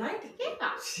 Tonight?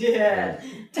 Yeah. Yeah.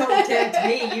 Don't tempt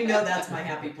me. You know that's my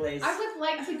happy place. I would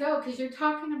like to go because you're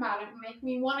talking about it and make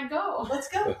me want to go. Let's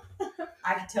go.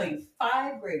 I can tell you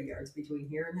 5 graveyards between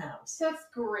here and house. That's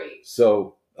great.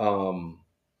 So,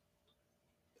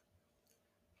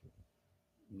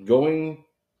 going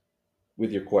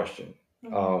with your question,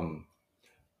 when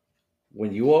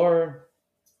you are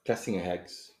casting a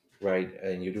hex, right,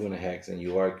 and you're doing a hex, and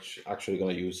you are actually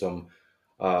going to use some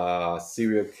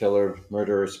serial killer,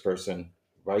 murderous person,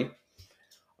 right?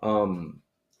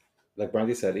 Like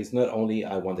Brandy said, it's not only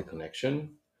I want the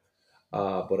connection,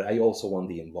 but I also want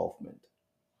the involvement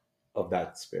of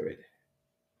that spirit.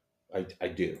 I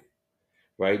do.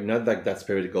 Right? Not like that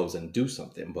spirit goes and do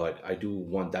something, but I do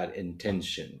want that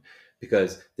intention,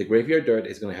 because the graveyard dirt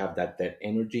is going to have that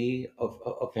energy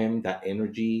of him, that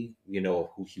energy, of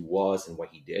who he was and what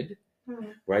he did,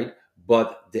 Mhm. right?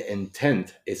 But the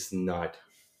intent is not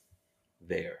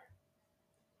there,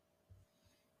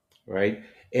 right?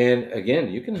 And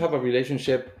again, you can have a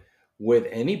relationship with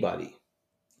anybody.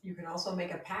 You can also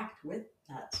make a pact with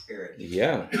that spirit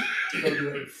Yeah. to go do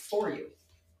it for you.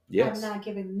 Yes. I'm not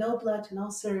giving no blood to no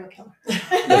serial killer. You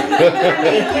don't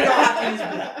have to use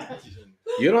blood.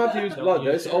 You don't have to use Don't blood. use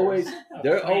There's yours. always A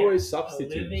there are plant, always A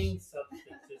substitutes. living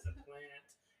substance is a plant.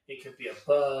 It It could be a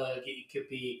bug. It could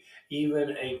be even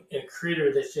a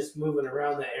critter that's just moving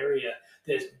around the area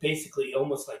that's basically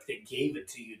almost like they gave it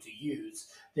to you to use.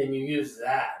 Then you use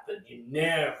that, but you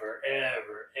never,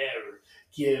 ever, ever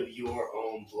give your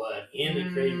own blood in the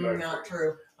graveyard. Not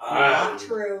true. Ah. Not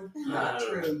true. Not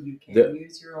true. You can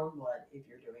use your own blood if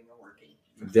you're doing a working.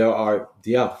 There are,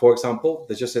 for example,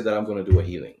 let's just say that I'm going to do a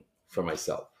healing for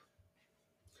myself,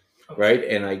 Okay. right?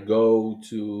 And I go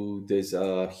to this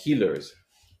healer's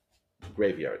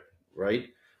graveyard, right?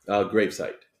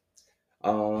 Gravesite.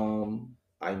 I'm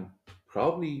going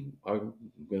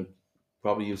to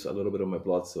probably use a little bit of my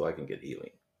blood so I can get healing.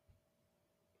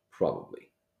 Probably.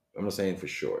 I'm not saying for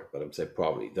sure, but I'm saying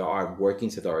probably. There are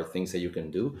workings, that there are things that you can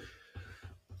do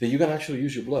that you can actually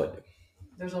use your blood.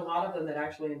 There's a lot of them that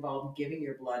actually involve giving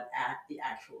your blood at the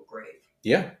actual grave.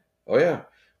 Yeah. Oh, yeah.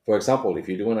 For example, if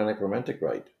you're doing a necromantic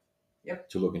rite, Yep.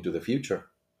 to look into the future,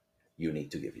 you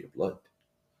need to give your blood.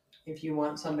 If you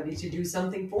want somebody to do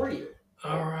something for you.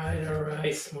 All right,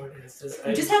 smartasses.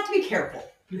 You just have to be careful.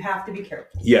 You have to be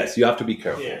careful. Yes, you have to be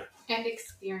careful. Yeah. And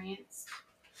experience.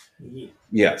 Yeah.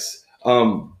 Yes.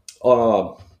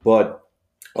 But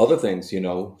other things,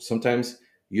 sometimes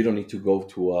you don't need to go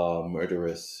to a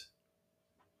murderous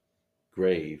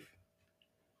grave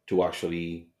to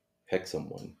actually hex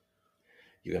someone.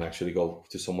 You can actually go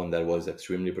to someone that was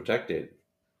extremely protected,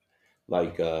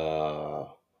 like a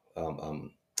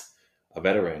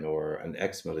veteran or an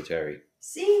ex-military.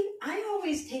 See, I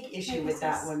always take issue with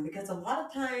that one because a lot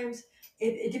of times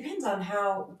it depends on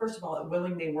how, first of all,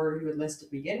 willing they were to enlist to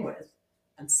begin with.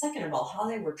 And second of all, how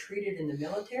they were treated in the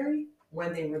military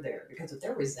when they were there. Because if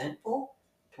they're resentful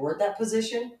toward that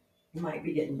position, you might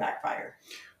be getting backfire.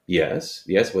 Yes.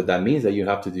 What that means that you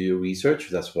have to do your research.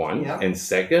 That's one. Yep. And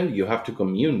second, you have to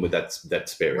commune with that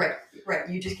spirit. Right.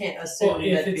 You just can't assume Well,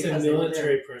 if that it's a because they were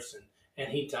military there. person and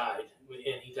he died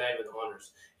with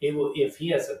honors, if he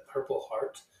has a Purple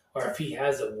Heart or if he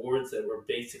has awards that were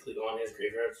basically on his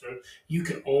graveyard stone, you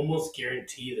can almost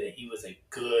guarantee that he was a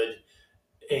good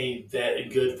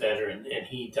veteran and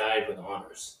he died with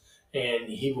honors, and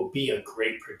he will be a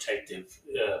great protective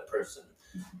person.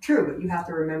 True, but you have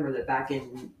to remember that back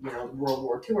in World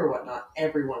War II or whatnot,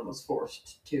 everyone was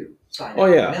forced to sign up for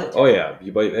the military. Oh yeah.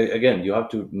 But again, you have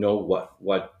to know what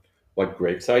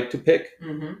gravesite to pick,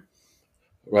 Mm-hmm.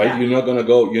 right? Yeah. You're not gonna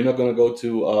go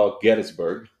to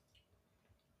Gettysburg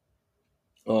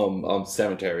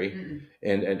cemetery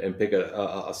Mm-mm. and pick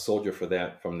a soldier for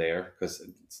that from there, because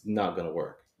it's not gonna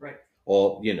work. Right.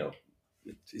 Or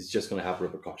it's just gonna have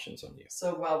repercussions on you.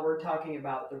 So while we're talking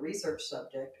about the research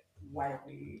subject, why don't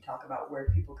we talk about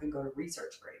where people can go to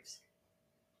research graves?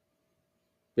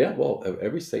 Yeah, well,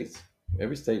 every state,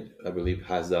 I believe,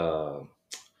 has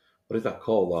what is that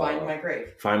called? Find My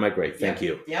Grave. Find My Grave. Thank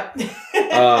you. Yep.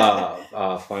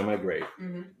 Find My Grave.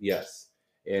 Mm-hmm. Yes,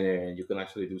 and you can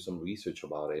actually do some research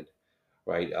about it,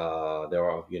 right? There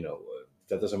are,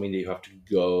 that doesn't mean that you have to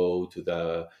go to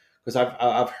the. Because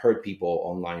I've heard people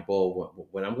online, well,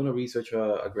 when I'm going to research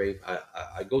a grave,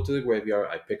 I go to the graveyard,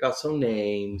 I pick out some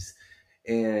names,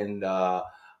 and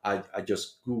I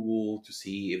just Google to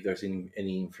see if there's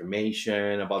any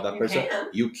information about that person.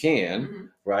 You can, Mm-hmm.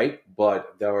 right?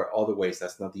 But there are other ways.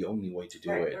 That's not the only way to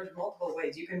do it. There's multiple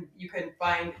ways. You can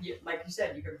find, like you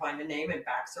said, you can find a name and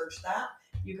back search that.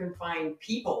 You can find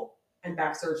people and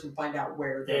back search and find out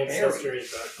where they're buried.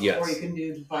 Yes. Or you can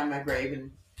do Find My Grave and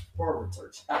forward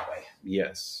search that way.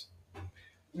 Yes.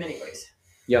 Many ways.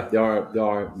 Yeah, there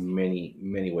are many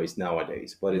ways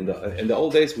nowadays. But in the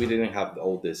old days, we didn't have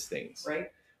all these things.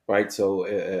 Right. So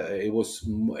it was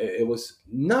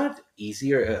not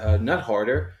easier, not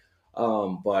harder,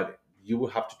 but you will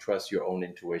have to trust your own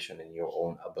intuition and your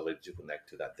own ability to connect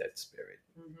to that dead spirit.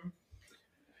 Mm-hmm.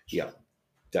 Yeah,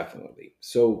 definitely.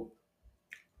 So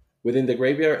within the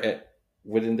graveyard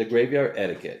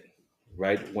etiquette,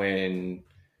 right? When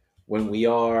we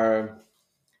are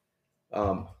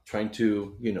trying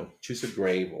to choose a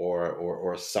grave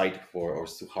or a site for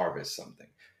us to harvest something,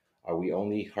 are we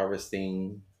only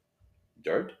harvesting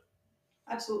dirt?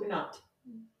 Absolutely not.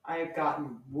 I've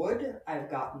gotten wood, I've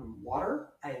gotten water,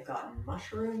 I've gotten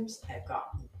mushrooms, I've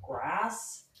gotten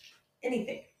grass,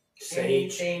 anything.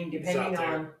 Sage. Anything depending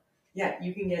on,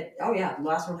 you can get, the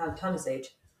last one had a ton of sage.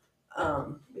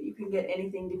 But you can get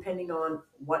anything depending on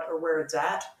what or where it's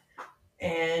at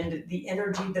and the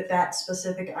energy that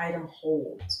specific item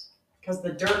holds. Because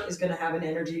the dirt is going to have an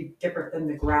energy different than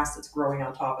the grass that's growing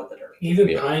on top of the dirt.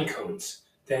 Even pine cones.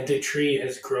 That the tree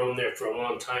has grown there for a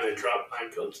long time and dropped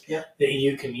pine cones. Yeah. That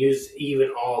you can use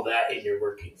even all that in your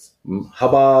workings. How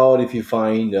about if you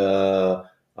find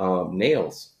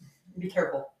nails? Be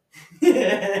careful.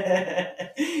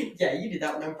 Yeah, you did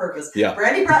that one on purpose. Yeah.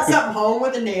 Brandy brought something home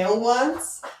with a nail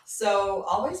once, so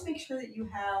always make sure that you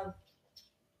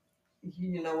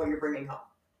know what you're bringing home.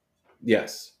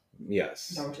 Yes.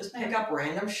 Don't just pick up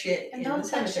random shit And in don't the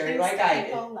touch cemetery things like that I did.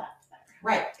 people left there.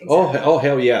 Right. Exactly. Oh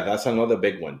hell yeah, that's another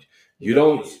big one. You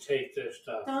don't just take their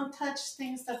stuff. Don't touch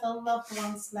things that the loved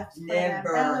ones left for them. That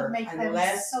would Never, make them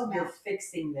unless so you're mad.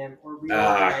 fixing them or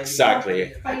reorganizing.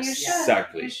 exactly. But you should.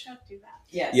 Exactly. You should do that.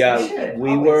 Yes. Yeah, you should, we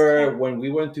always. were when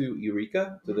we went to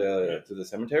Eureka to the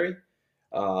cemetery.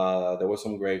 There were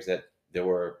some graves that there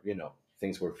were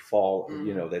things were fall.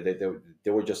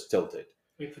 They were just tilted,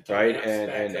 We put the right? lamps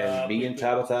And back up, me we and put-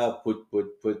 Tabitha put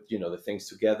the things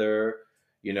together,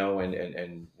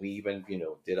 and we even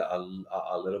did a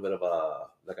little bit of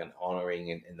an honoring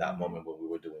in that moment when we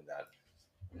were doing that.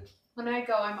 When I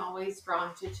go, I'm always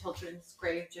drawn to children's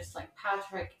grave, just like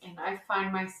Patrick, and I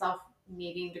find myself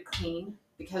needing to clean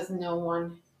because no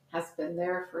one has been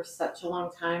there for such a long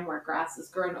time where grass has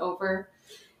grown over.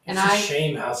 It's a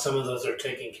shame how some of those are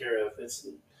taken care of.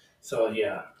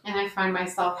 And I find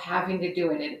myself having to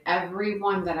do it, and every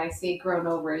one that I see grown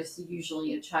over is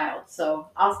usually a child. So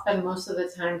I'll spend most of the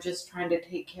time just trying to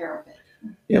take care of it.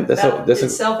 Yeah, That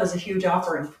itself is a huge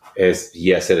offering.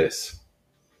 Yes, it is.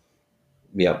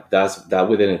 Yeah, that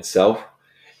within itself.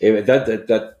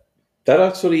 That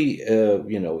actually,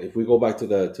 if we go back to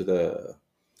the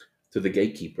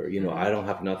gatekeeper, I don't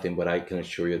have nothing, but I can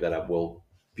assure you that I will.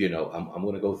 I'm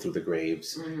going to go through the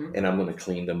graves and I'm going to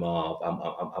clean them up.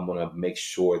 I'm going to make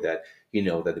sure that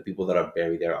that the people that are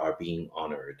buried there are being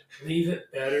honored. Leave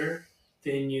it better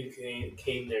than you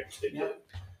came there to do.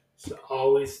 So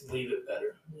always leave it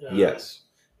better. Yes.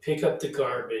 Pick up the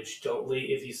garbage. Don't leave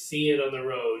if you see it on the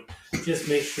road. Just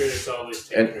make sure it's always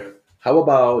taken care of. How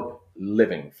about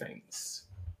living things?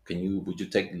 Would you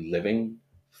take living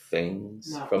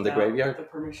things Not from the without graveyard? The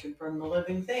permission from the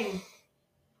living thing.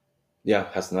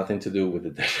 Yeah, has nothing to do with the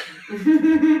dead.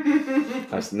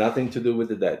 Has nothing to do with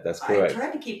the dead. That's correct. I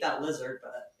tried to keep that lizard,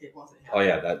 but it wasn't Oh happening.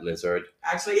 yeah, that lizard.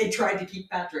 Actually, it tried to keep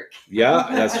Patrick. Yeah,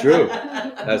 that's true.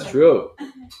 That's true.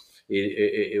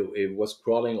 It was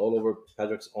crawling all over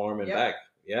Patrick's arm and back.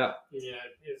 Yeah. Yeah,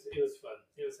 it was fun.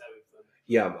 It was having fun.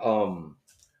 Yeah.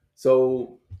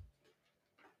 So.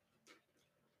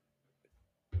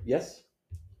 Yes.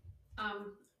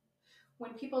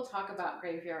 When people talk about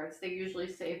graveyards, they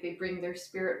usually say they bring their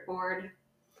spirit board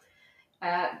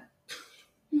at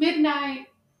midnight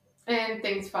and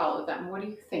things follow them. What do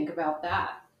you think about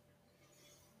that?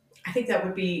 I think that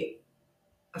would be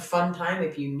a fun time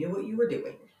if you knew what you were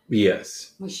doing.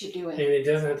 Yes. We should do And it. it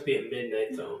doesn't have to be at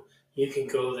midnight, though. You can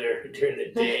go there during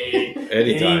the day,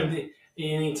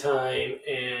 anytime,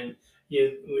 and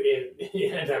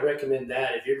I recommend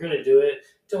that. If you're going to do it,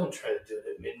 don't try to do it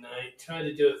at midnight. Try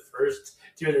to do it first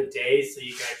during the day so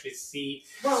you can actually see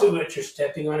what you're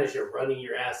stepping on as you're running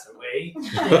your ass away.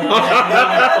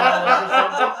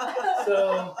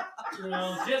 So,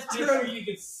 just make sure you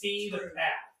can see the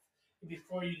path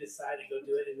before you decide to go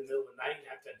do it in the middle of the night and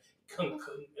have to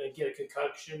get a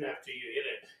concoction after you hit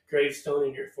a gravestone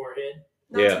in your forehead.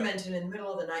 Not to mention, in the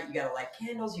middle of the night, you gotta light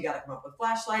candles, you gotta come up with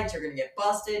flashlights, you're gonna get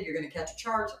busted, you're gonna catch a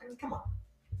charge. I mean, come on.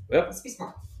 Yep. Let's be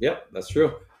smart. Yep, that's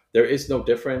true. There is no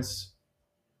difference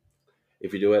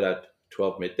if you do it at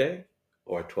 12 midday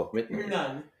or at 12 midnight.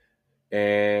 None.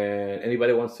 And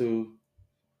anybody wants to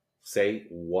say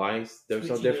why there's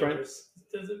no difference?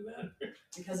 It doesn't matter.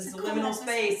 Because it's a liminal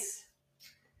space.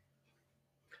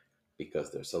 Because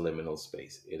there's a liminal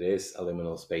space. It is a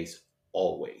liminal space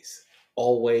always.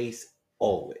 Always.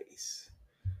 Always.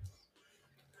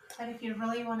 But if you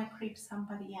really want to creep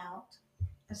somebody out,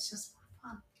 it's just more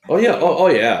fun. Oh yeah. Oh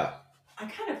yeah. I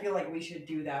kind of feel like we should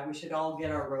do that. We should all get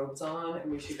our robes on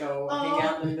and we should go hang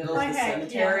out in the middle of the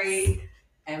cemetery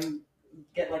and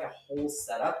get like a whole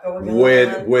setup going on.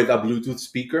 With a Bluetooth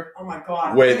speaker. Oh my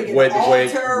god.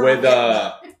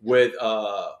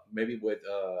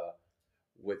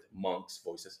 With monks'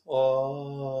 voices.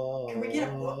 Oh. Can we get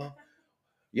a book?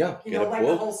 Yeah, You get know, a like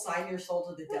book. the whole sign your soul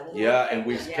to the devil. Yeah, and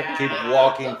we keep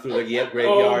walking through the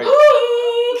graveyard.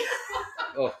 Oh.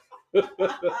 With one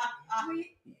of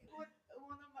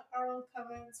our old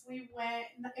cousins, we went.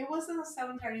 It wasn't a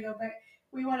cemetery though, but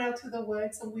we went out to the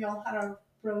woods and we all had our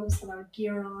robes and our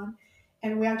gear on,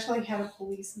 and we actually had a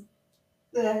police,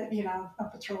 a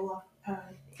patrol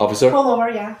Officer. pull over.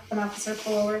 Yeah, an officer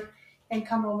pull over and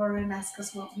come over and ask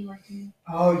us what we were doing.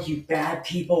 Oh, you bad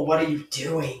people! What are you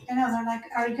doing? And they're like,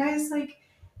 "Are you guys like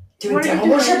Doing what are you devil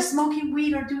doing? worship? You're smoking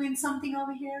weed or doing something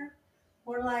over here?"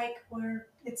 We're like,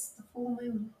 it's the full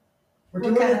moon. We're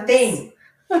doing a thing.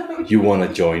 You want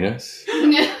to join us?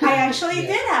 I actually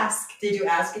did ask. Did you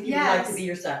ask if you would like to Yes. be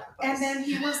your sacrifice? And then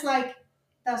he was like,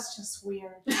 that's just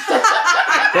weird. Well,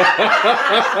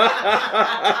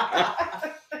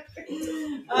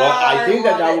 I think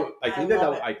that love it. I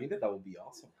think that would be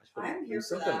awesome. Actually, I'm here do for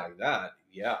something that. like that.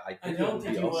 Yeah, I I think it don't would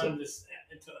think be you awesome. want this.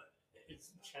 It's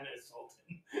kind of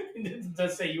insulting. It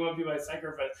does say you want to be my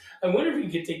sacrifice. I wonder if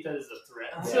you could take that as a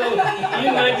threat. So you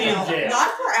might be in jail.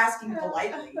 Not for asking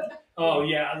politely. Oh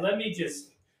yeah, let me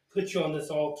just put you on this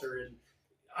altar, and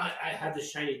I have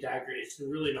this shiny dagger. It's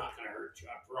really not going to hurt you.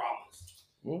 I promise.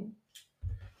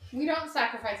 We don't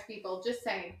sacrifice people, just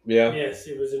saying. Yeah. Yes,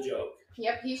 it was a joke.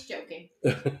 Yep, he's joking.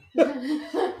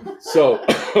 So,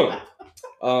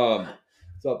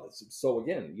 so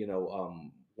again,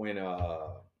 when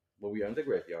we are in the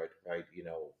graveyard, right?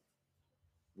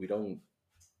 We don't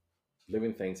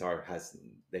living things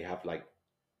they have like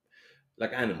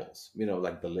animals,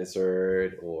 like the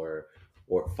lizard or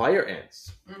fire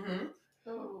ants. Mm-hmm.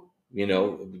 Oh.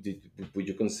 Would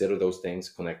you consider those things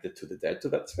connected to the dead, to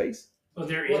that space? Well,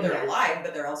 they're Well, in they're there. alive,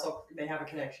 but they have a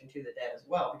connection to the dead as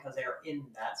well because they are in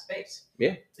that space.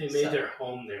 They made So- their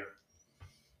home there.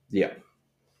 Yeah.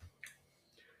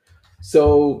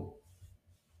 So,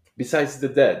 besides the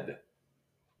dead,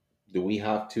 do we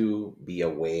have to be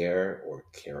aware or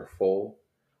careful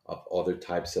of other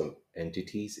types of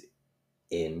entities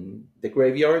in the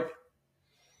graveyard?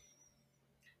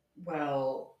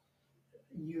 Well,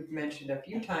 you've mentioned a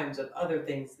few times of other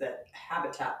things that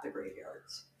habitat the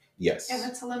graveyards. Yes. And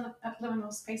it's a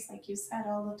liminal space, like you said,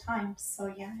 all the time. So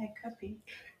yeah, it could be.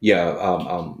 Yeah.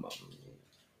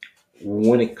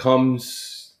 When it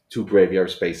comes to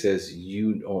graveyard spaces,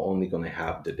 you are only going to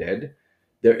have the dead.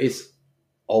 There is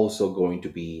also going to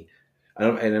be,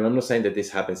 and I'm not saying that this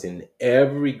happens in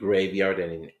every graveyard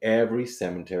and in every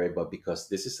cemetery, but because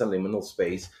this is a liminal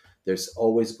space, there's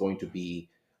always going to be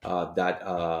that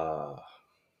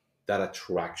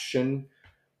attraction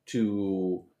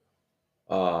to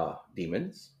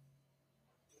demons,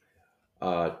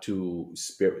 to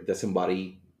spirit,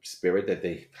 disembodied spirit that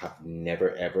they have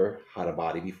never ever had a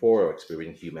body before or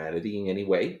experienced humanity in any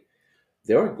way.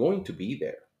 They are going to be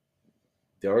there.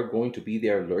 They are going to be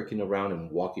there lurking around and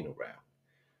walking around,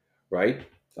 right?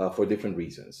 For different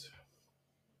reasons.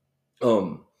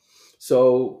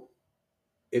 So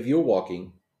if you're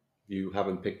walking, you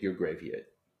haven't picked your grave yet,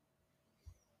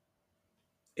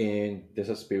 and there's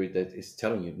a spirit that is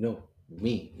telling you, no,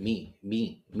 me,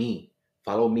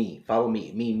 follow me,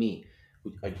 me.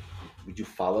 Would you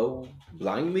follow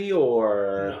blindly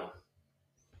or? No.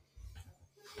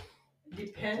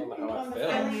 Depending How I On the feel.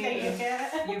 feeling that you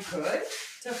get. you could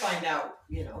to find out,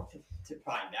 to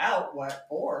find out what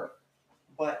for,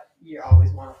 but you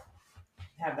always want to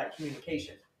have that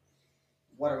communication.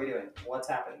 What are we doing? What's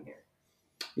happening here?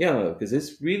 Yeah, because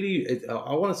it's really.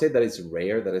 I want to say that it's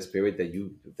rare that a spirit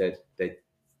that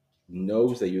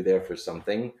knows that you're there for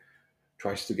something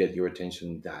tries to get your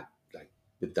attention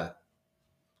with that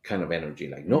kind of energy.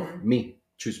 Like, no, Mhm. me,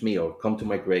 choose me, or come to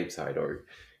my graveside, or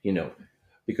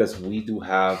because we do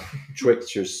have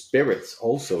trickster spirits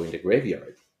also in the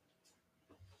graveyard.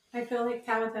 I feel like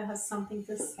Tabitha has something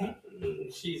to say.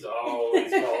 She's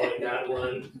always following that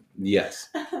one. Yes.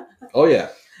 Oh yeah.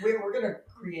 We're going to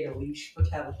create a leash for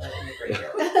Tabitha in the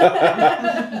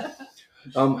graveyard.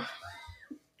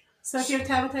 So if you're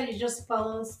Tabitha, you just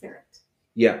follow the spirit.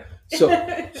 Yeah. So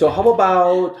how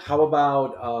about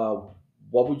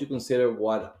what would you consider?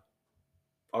 What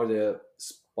are the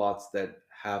spots that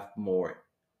have more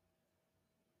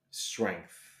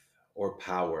strength or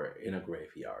power in a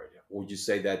graveyard? Would you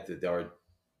say that there's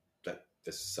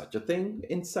such a thing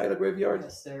inside a graveyard?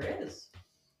 Yes, there is.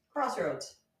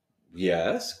 Crossroads.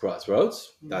 Yes,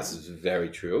 crossroads. That's very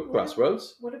true.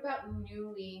 Crossroads. What about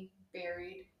newly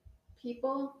buried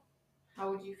people?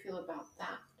 How would you feel about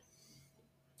that?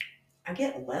 I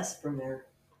get less from there.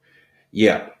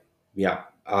 Yeah.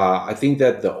 I think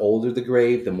that the older the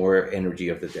grave, the more energy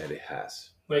of the dead it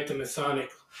has. Like the Masonic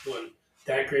one,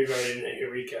 that graveyard in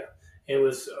Eureka. It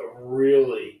was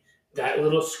really that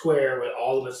little square where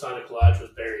all the Masonic Lodge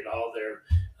was buried, all their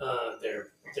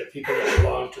people that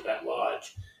belonged to that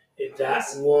lodge. That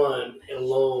one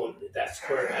alone, that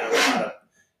square had a lot of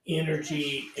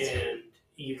energy and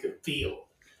you could feel.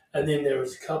 And then there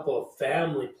was a couple of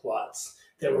family plots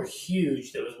that were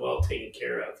huge that was well taken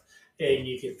care of. And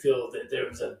you could feel that there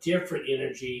was a different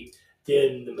energy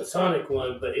than the Masonic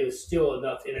one, but it was still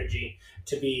enough energy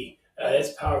to be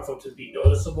as powerful to be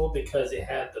noticeable because it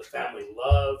had the family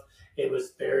love. It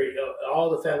was buried, all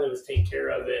the family was taking care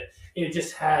of it. It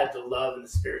just had the love and the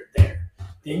spirit there.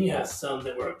 Then you have some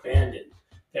that were abandoned,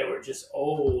 that were just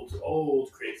old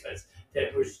grave sites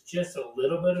that was just a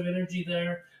little bit of energy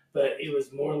there, but it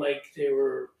was more like they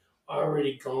were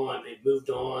already gone. They moved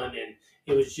on, and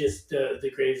it was just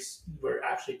the graves were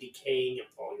actually decaying and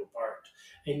falling apart,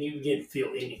 and you didn't feel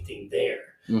anything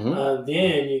there.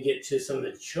 Then you get to some of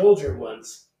the children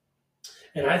ones,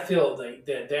 and I feel like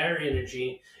that their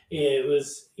energy, it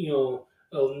was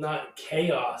not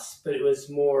chaos, but it was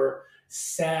more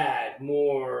sad.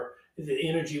 More the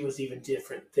energy was even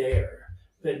different there,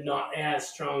 but not as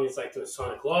strong as like the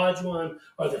Sonic Lodge one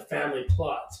or the family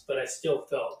plots. But I still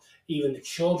felt even the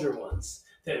children ones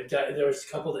that died, there was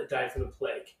a couple that died from the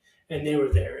plague, and they were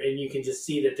there, and you can just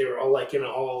see that they were all like in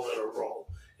all in a row,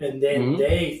 and then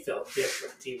they felt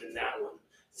different, even that one.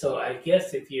 So I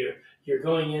guess if you're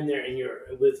going in there and you're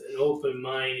with an open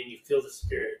mind and you feel the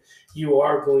spirit, you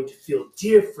are going to feel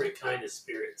different kind of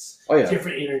spirits,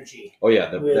 different energy.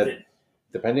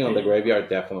 Depending on the graveyard,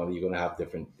 definitely you're gonna have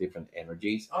different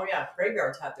energies. Oh yeah,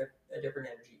 graveyards have a different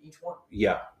energy, each one.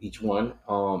 Yeah, each one,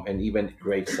 and even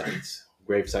grave sites.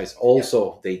 Grave sites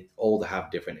also they all have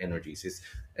different energies.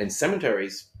 And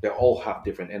cemeteries, they all have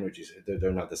different energies.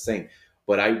 They're not the same.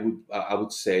 But I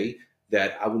would say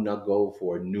that I would not go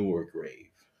for a newer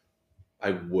grave.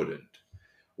 I wouldn't.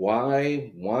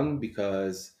 Why? One,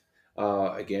 because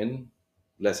again,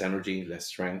 less energy, less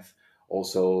strength.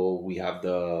 Also, we have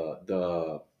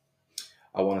the.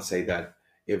 I want to say that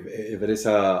if it is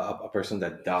a person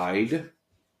that died,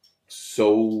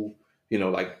 so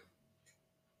like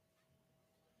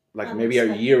maybe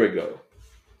a year ago,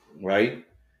 right?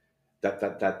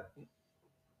 That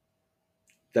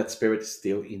spirit is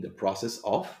still in the process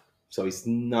of. So it's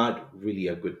not really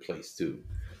a good place to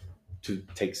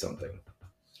take something.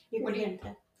 What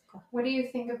do you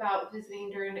think about visiting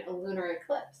during a lunar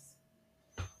eclipse?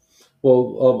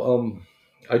 Well,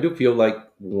 I do feel like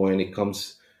when it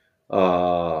comes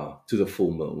to the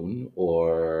full moon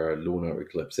or lunar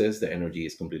eclipses, the energy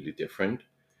is completely different.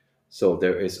 So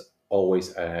there is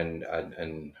always an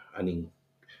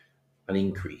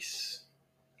increase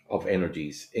of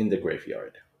energies in the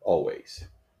graveyard. Always.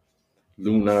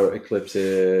 Lunar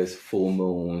eclipses, full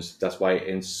moons. That's why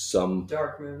in some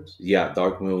dark moons. Yeah,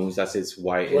 dark moons. That's it's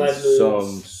why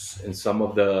in some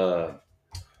of the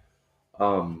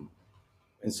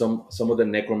in some of the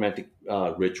necromantic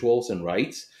rituals and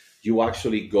rites, you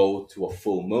actually go to a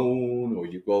full moon or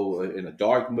you go in a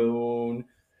dark moon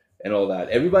and all that.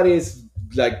 Everybody is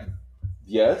like,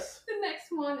 yes. The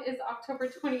next one is October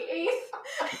 28th.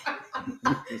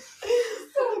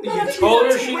 You told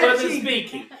her she wasn't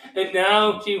speaking, and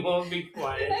now she won't be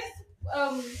quiet. The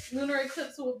next lunar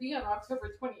eclipse will be on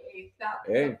October 28th. That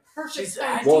is perfect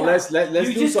time. Well, let's do something.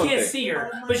 You just can't see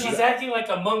her, but she's acting like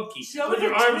a monkey with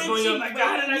her arms going up. I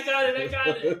got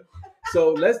it.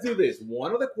 So let's do this.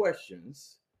 One of the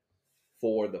questions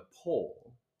for the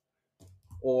poll,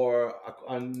 or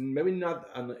maybe not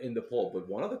in the poll, but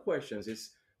one of the questions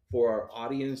is for our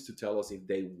audience to tell us if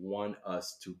they want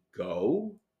us to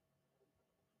go.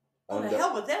 Oh, the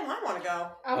hell with them! I want to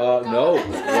go. No,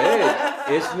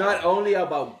 wait. It's not only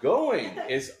about going.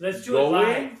 It's let's do it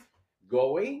live.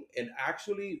 Going and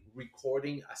actually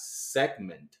recording a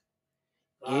segment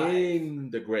in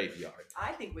the graveyard.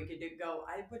 I think we could go.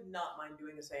 I would not mind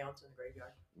doing a seance in the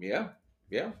graveyard.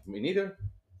 Yeah, me neither.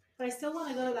 But I still want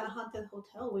to go to that haunted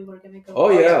hotel we were gonna go.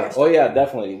 Oh yeah,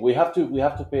 definitely. We have to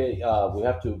pay. We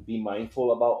have to be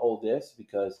mindful about all this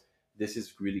because this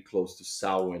is really close to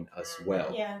Samhain as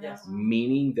well. Yeah. Yes.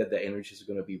 Meaning that the energies are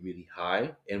going to be really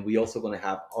high, and we also going to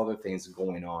have other things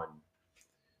going on.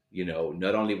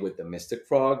 Not only with the Mystic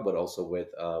Frog, but also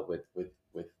with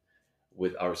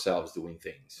ourselves doing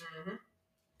things. Mm-hmm.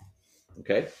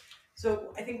 Okay.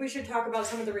 So I think we should talk about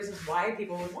some of the reasons why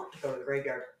people would want to go to the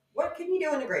graveyard. What can you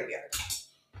do in the graveyard?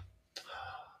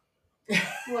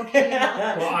 Wow,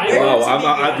 I'm a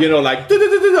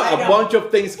bunch of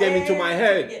things came into my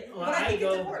head. Well, I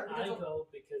go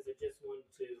because I just want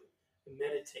to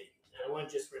meditate. I want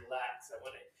to just relax. I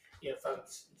want to, if I'm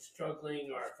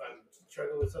struggling or if I'm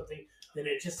struggling with something, then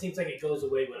it just seems like it goes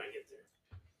away when I get there.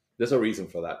 There's a reason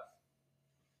for that.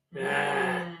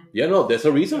 Nah. Yeah, no, there's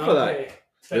a reason for that.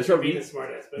 There's a reason.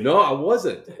 No, I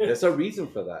wasn't. There's a reason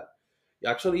for that.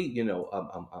 Actually,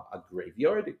 a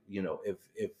graveyard.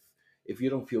 If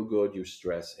you don't feel good, you're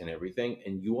stressed and everything,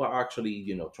 and you are actually,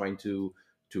 trying to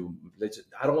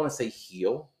I don't want to say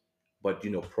heal, but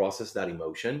process that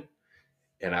emotion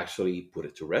and actually put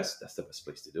it to rest. That's the best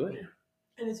place to do it. Yeah.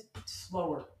 And it's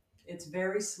slower. It's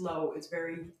very slow. It's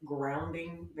very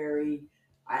grounding.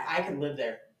 I could live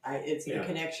there. The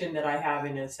connection that I have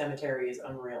in a cemetery is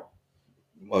unreal.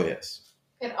 Oh yes.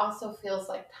 It also feels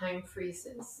like time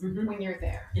freezes Mhm. when you're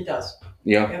there. It does.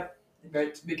 Yeah.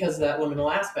 Right, because of that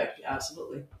liminal aspect.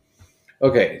 Absolutely.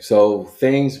 Okay. So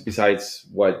things besides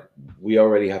what we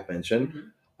already have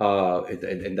mentioned,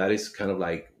 Mhm. and that is kind of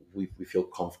like we feel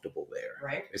comfortable there.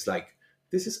 Right. It's like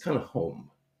this is kind of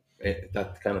home,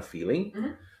 that kind of feeling,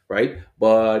 Mhm. right?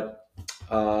 But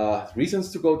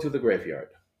reasons to go to the graveyard,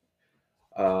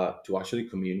 to actually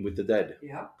commune with the dead,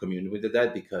 Yeah. commune with the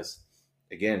dead, because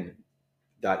again,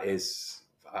 that is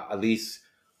at least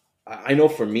I know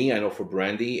for me, I know for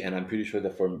Brandy, and I'm pretty sure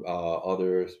that for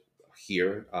others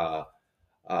here uh,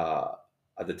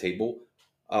 at the table,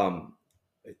 um,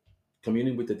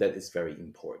 communing with the dead is very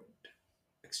important,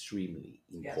 extremely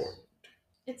Yes. important.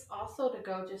 It's also to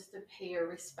go just to pay your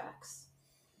respects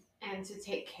and to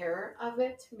take care of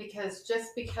it, because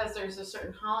just because there's a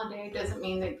certain holiday doesn't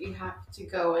mean that you have to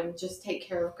go and just take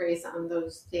care of graves on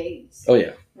those days. Oh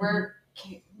yeah, We're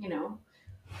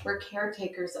we're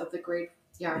caretakers of the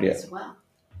graveyard Yeah. as well.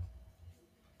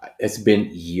 it's been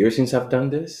years since I've done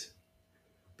this,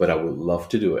 but I would love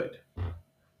to do it.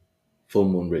 Full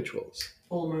moon rituals.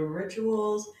 Full moon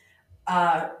rituals.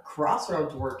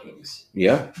 Crossroads workings.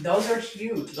 Yeah, Those are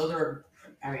huge. Those are,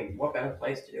 I mean, what better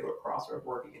place to do a crossroad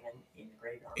working than in the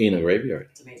graveyard? in a graveyard.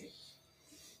 It's amazing.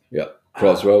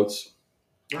 Crossroads,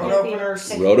 Road Yeah,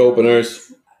 openers. road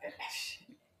openers.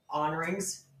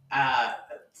 Honorings.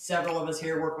 Several of us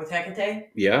here work with Hecate,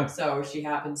 Yeah, so she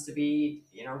happens to be,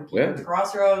 the keeper Yeah. of the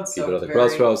crossroads. keep so it at it's the very,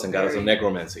 crossroads and got us very- some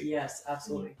necromancy. Yes,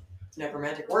 absolutely.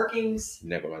 Necromantic workings.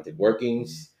 Necromantic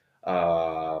workings,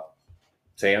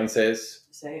 seances.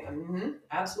 Say,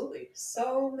 absolutely.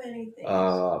 So many things.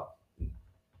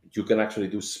 You can actually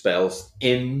do spells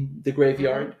in the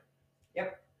graveyard.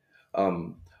 Yep.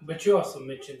 But you also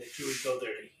mentioned that you would go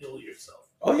there to heal yourself.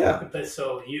 Oh yeah, But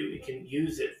so you can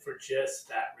use it for just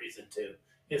that reason too.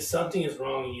 If something is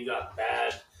wrong and you got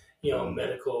bad,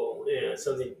 medical,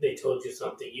 something they told you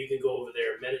something, you can go over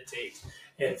there, meditate,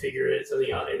 and figure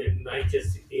something out, and it might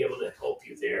just be able to help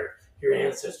you there. Your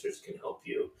ancestors can help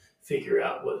you figure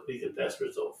out what would be the best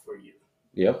result for you.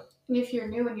 yep. And if you're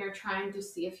new and you're trying to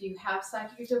see if you have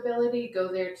psychic ability, go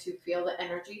there to feel the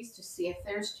energies to see if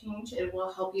there's change. It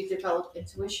will help you develop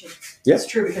intuition. Yeah. It's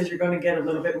true, because you're going to get a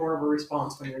little bit more of a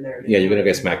response when you're there. Yeah, you're gonna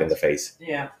get smacked in the face.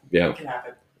 Yeah, Yeah, it can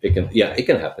happen. it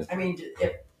can happen. I mean,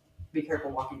 be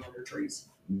careful walking under trees.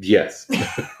 Yes.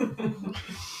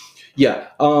 Yeah.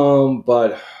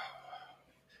 But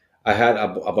I had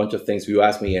a bunch of things. You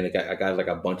asked me, and I got like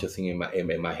a bunch of things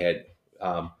in my head.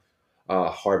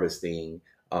 Harvesting.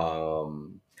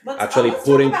 Let's Actually talk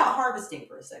putting- about harvesting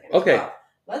for a second. Okay. As well.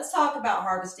 Let's talk about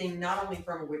harvesting not only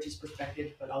from a witch's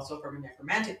perspective, but also from a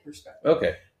necromantic perspective.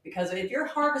 Okay. Because if you're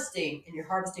harvesting and you're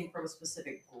harvesting from a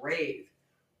specific grave,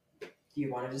 do you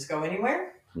want to just go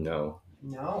anywhere? No.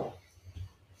 No.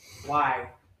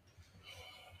 Why?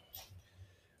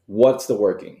 What's the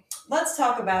working? Let's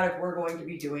talk about if we're going to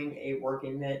be doing a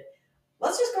working that,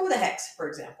 let's just go with a hex, for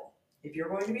example. If you're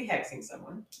going to be hexing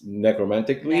someone,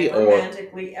 Necromantically or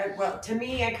necromantically, well, to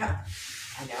me, I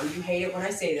know you hate it when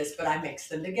I say this, but I mix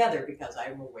them together because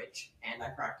I'm a witch and I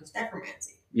practice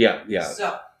necromancy. yeah.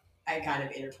 So I kind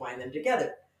of intertwine them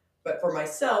together. But for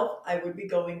myself, I would be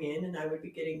going in and I would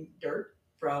be getting dirt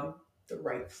from the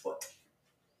right foot.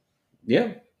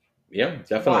 Yeah,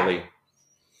 definitely. Why?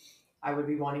 I would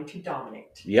be wanting to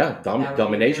dominate. Yeah, That would be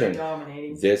domination. very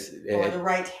dominating. This Or the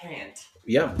right hand.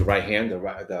 yeah, the right hand, the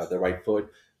right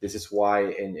foot. This is why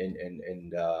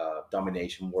in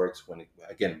domination works when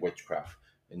again witchcraft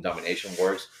in domination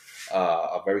works.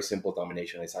 A very simple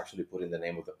domination is actually putting the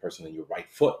name of the person in your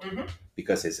right foot, Mhm.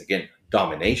 because it's again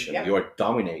domination. Yep. You're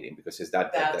dominating because it's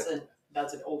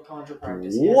That's an old conjure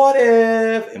practice. Yes. What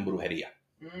if in brujeria?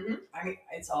 I mean,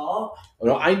 it's all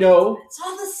No, I know.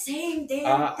 the same damn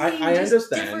I thing. just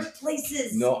understand. Different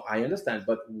places. No, I understand.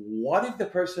 But what if the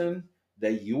person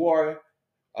that you are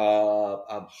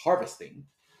harvesting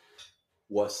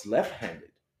was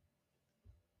left-handed?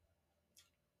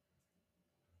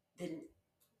 Then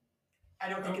I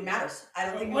don't think it matters. I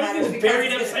don't think it What if matters it's because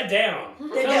buried it's- upside down?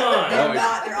 They're, Come not, on. they're No,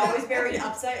 not. They're always buried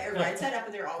upside or right side up,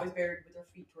 and they're always buried with their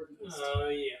feet toward the east. Oh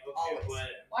yeah. Okay. Always. What?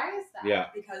 Why is that? Yeah,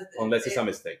 Because unless it's a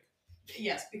mistake.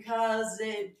 yes, because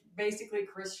it basically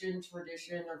Christian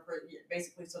tradition, or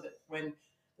basically so that when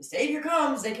the Savior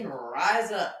comes, they can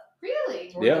rise up. Really?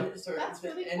 toward Yeah. That's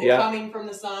really and cool. they're Yeah. coming from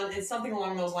the sun. It's something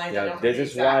along those lines. I Yeah, don't this know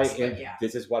is the why exacts, but in yeah.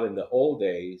 this is what in the old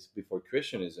days before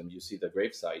Christianism, you see the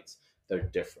grave sites. They're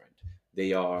different.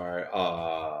 They are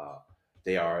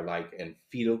like in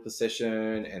fetal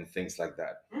position and things like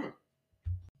that.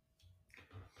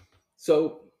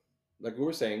 So, like we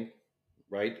were saying,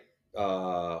 right?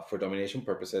 for domination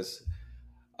purposes,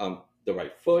 the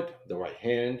right foot, the right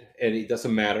hand, and it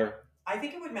doesn't matter. I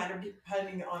think it would matter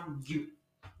depending on you,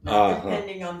 not Uh-huh.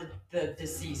 depending on the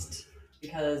deceased,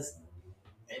 because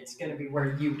it's going to be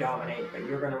where you dominate, but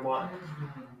you're going to want.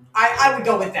 I would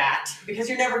go with that because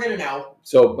you're never going to know.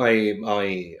 So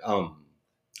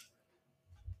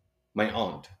my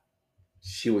aunt,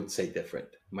 she would say different.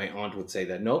 My aunt would say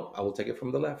that no, I will take it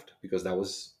from the left because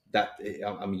that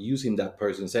I'm using that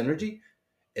person's energy,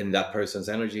 and that person's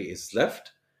energy is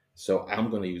left, so I'm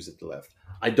going to use it the left.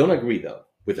 I don't agree though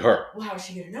with her. Well, how is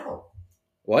she going to know?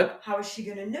 What? How is she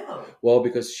going to know? Well,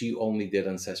 because she only did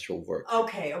ancestral work.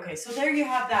 Okay. So there you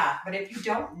have that. But if you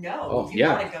don't know, you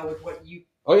yeah. want to go with what you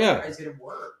Oh yeah, is going to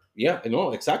work. Yeah,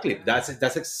 no, exactly. That's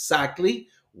exactly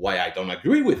why I don't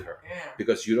agree with her. Yeah.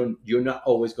 Because you're not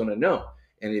always going to know.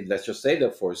 And let's just say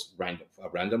that for a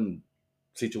random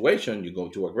situation, you go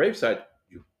to a gravesite,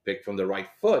 you pick from the right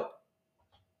foot,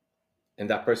 and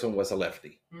that person was a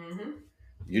lefty. Mm-hmm.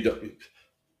 You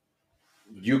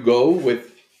go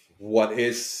with what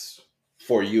is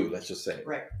for you. Let's just say.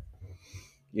 Right.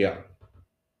 Yeah.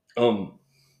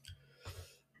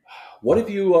 What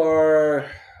if you are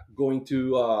going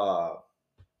to?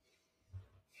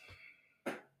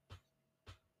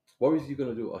 What if you're going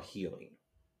to do a healing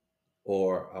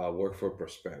or work for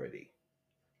prosperity?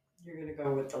 You're going to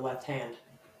go with the left hand.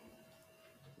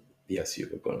 Yes, you're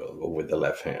going to go with the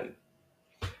left hand.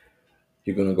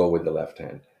 You're going to go with the left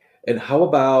hand. And how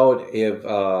about if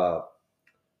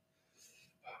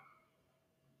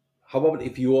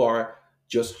you are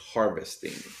just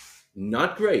harvesting,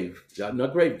 not grave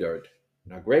dirt,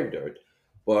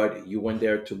 but you went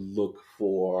there to look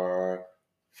for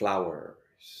flowers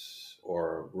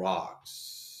or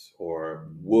rocks or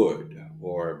wood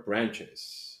or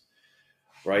branches,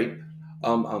 right?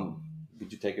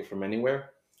 Did you take it from anywhere?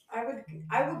 I would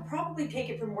probably take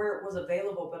it from where it was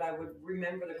available, but I would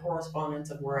remember the correspondence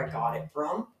of where I got it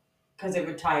from because it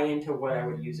would tie into what I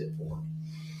would use it for.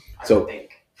 I would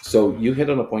think. So you hit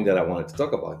on a point that I wanted to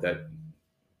talk about, that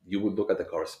you would look at the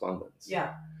correspondence.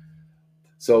 Yeah.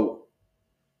 So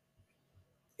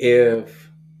if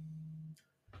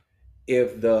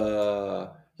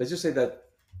let's just say that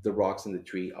the rocks in the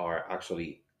tree are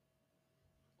actually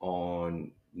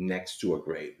on next to a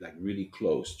grave, like really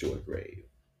close to a grave,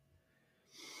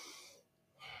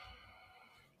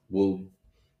 will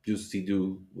you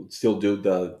still do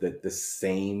the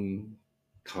same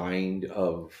kind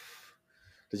of,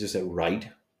 let's just say, right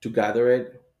to gather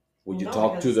it? Would you No,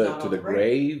 talk because to it's not the on the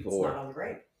grave, It's or not on the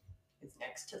grave. It's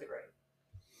next to the grave.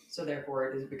 So therefore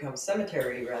it has become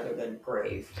cemetery rather than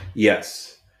grave.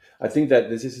 Yes, I think that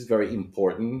this is very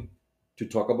important to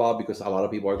talk about because a lot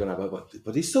of people are gonna,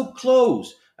 but it's so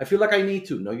close. I feel like I need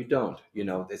to. No, you don't.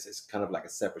 This is kind of like a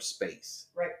separate space.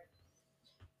 Right.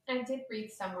 I did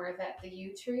read somewhere that the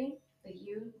yew tree, the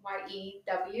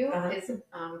UYEW, is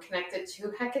connected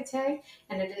to Hecate,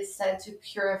 and it is said to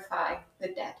purify the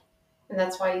dead. And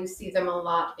that's why you see them a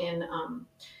lot in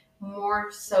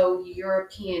more so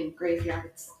European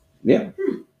graveyards. Yeah.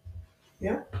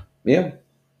 Yeah. Yeah.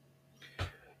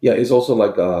 Yeah. It's also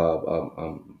like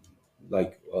the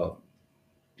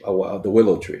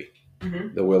willow tree.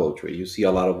 Mm-hmm. The willow tree. You see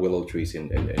a lot of willow trees in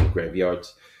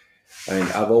graveyards. And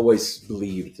I've always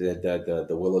believed that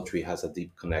the willow tree has a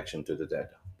deep connection to the dead.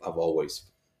 I've always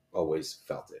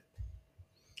felt it.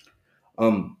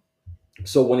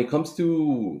 So when it comes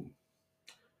to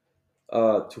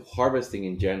harvesting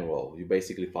in general, you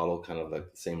basically follow kind of like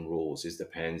the same rules. It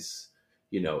depends,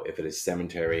 if it is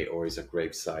cemetery or is a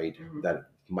gravesite, that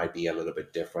might be a little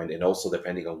bit different, and also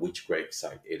depending on which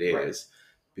gravesite it is, right.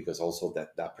 Because also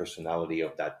that personality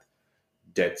of that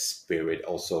dead spirit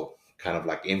also kind of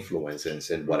like influences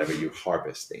in whatever you're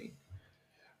harvesting,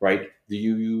 right?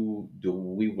 Do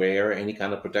we wear any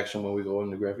kind of protection when we go in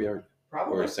the graveyard?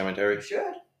 Probably. Or a cemetery? You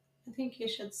should. I think you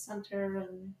should center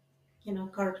and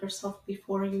guard yourself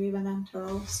before you even enter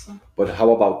also. But how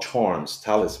about charms,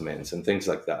 talismans, and things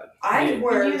like that? I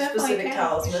wear You definitely specific can.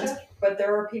 talismans, but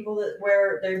there are people that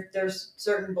wear there's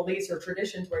certain beliefs or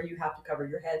traditions where you have to cover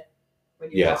your head when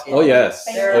you Yes. walk in. Oh yes.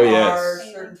 There Oh are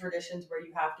yes. certain traditions where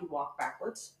you have to walk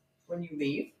backwards when you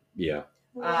leave. Yeah.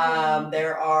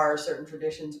 There are certain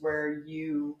traditions where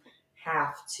you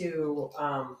have to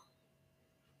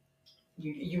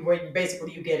you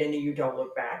basically you get in and you don't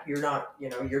look back. You're not,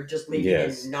 you're just leaving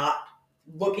Yes. and not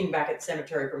looking back at the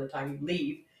cemetery from the time you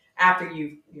leave. After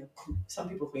some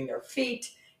people clean their feet,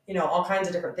 all kinds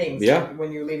of different things. Yeah.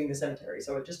 When you're leaving the cemetery,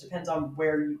 so it just depends on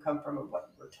where you come from and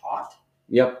what you were taught.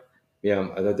 Yep. Yeah.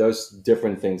 There's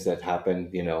different things that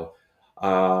happen.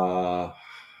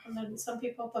 And then some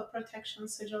people put protection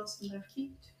sigils in their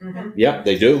feet. Mhm. Yeah,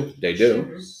 they do. They do.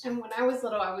 Mhm. And when I was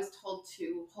little, I was told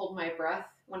to hold my breath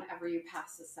whenever you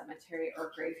pass a cemetery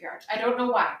or graveyard. I don't know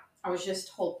why. I was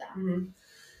just told that. Mhm.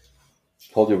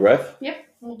 Hold your breath. Yep,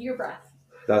 hold your breath.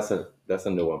 That's a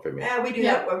new one for me. Yeah, we do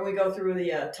Yeah. that when we go through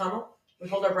the tunnel. We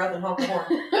hold our breath and honk the horn.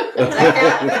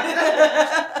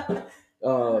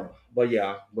 But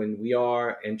yeah, when we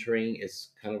are entering, it's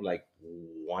kind of like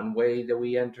one way that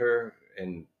we enter,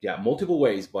 and yeah, multiple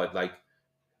ways. But like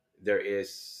there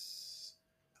is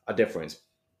a difference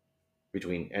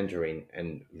between entering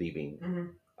and leaving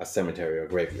Mhm. a cemetery or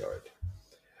graveyard.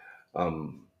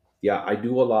 Yeah, I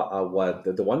do a lot. What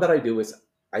the one that I do is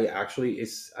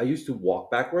I used to walk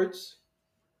backwards,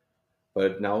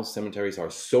 but now cemeteries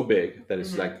are so big that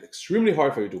it's Mhm. like extremely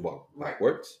hard for you to walk Right.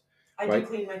 backwards. I Right. do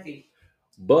clean my feet.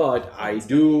 But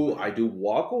Constantly. I do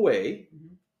walk away,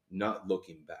 Mhm. not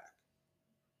looking back.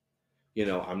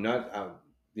 I'm not.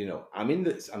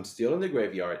 I'm still in the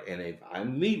graveyard, and if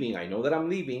I'm leaving, I know that I'm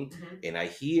leaving, Mhm. and I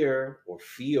hear or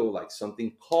feel like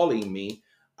something calling me,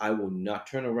 I will not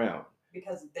turn around.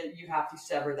 Because then you have to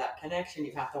sever that connection.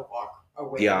 You have to walk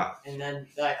away. Yeah. And then,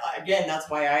 again, that's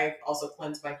why I also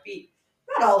cleanse my feet.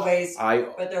 Not always,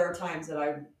 but there are times that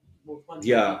I will cleanse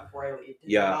my feet before I leave. To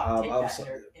not take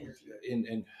that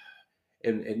energy.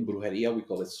 In brujeria, we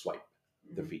call it swipe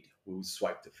the Mhm. feet. We will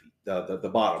swipe the feet, the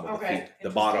bottom of the feet, the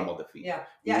bottom of the feet. Yeah,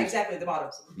 We will- exactly, the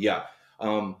bottoms. Yeah.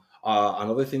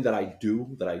 Another thing that I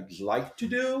do that I like to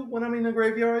do when I'm in a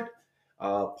graveyard,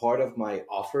 part of my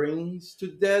offerings to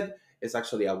the dead is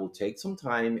actually I will take some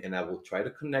time and I will try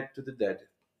to connect to the dead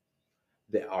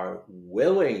that are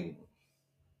willing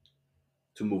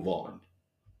to move on.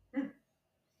 Hmm.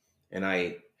 And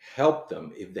I help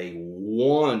them if they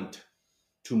want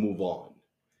to move on.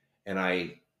 And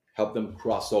I help them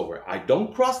cross over. I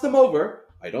don't cross them over.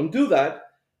 I don't do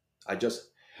that. I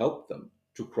just help them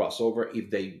to cross over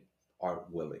if they are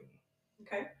willing.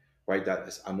 Okay. Right? That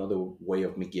is another way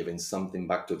of me giving something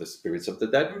back to the spirits of the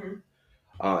dead. Mm-hmm.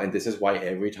 And this is why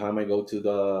every time I go to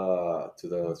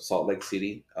the Salt Lake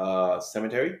City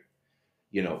cemetery,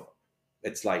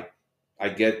 it's like I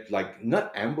get like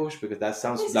not ambush because that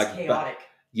sounds This like is chaotic.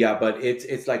 yeah, but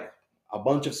it's like a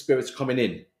bunch of spirits coming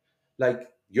in, like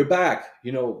you're back,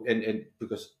 and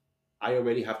because I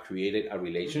already have created a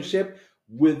relationship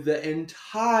with the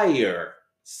entire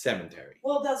cemetery.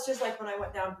 Well, that's just like when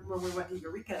we went to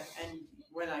Eureka, and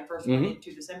when I first went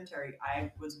into the cemetery,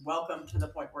 I was welcomed to the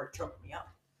point where it choked me up,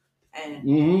 and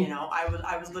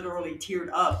I was literally teared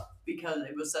up because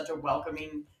it was such a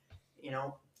welcoming,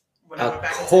 when I went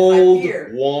back cold, and said, I'm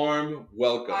here, warm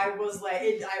welcome. I was like,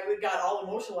 I got all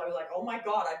emotional. I was like, oh my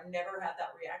god, I've never had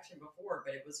that reaction before,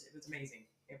 but it was amazing.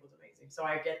 It was amazing. So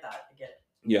I get that. I get it.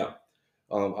 Yeah.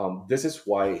 This is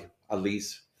why, at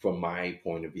least from my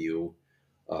point of view,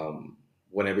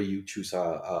 whenever you choose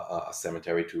a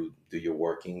cemetery to do your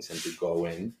workings and to go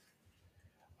in,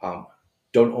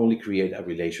 don't only create a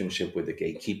relationship with the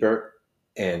gatekeeper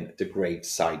and the great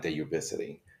site that you're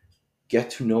visiting. Get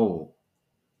to know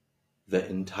the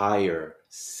entire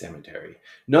cemetery,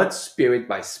 not spirit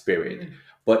by spirit,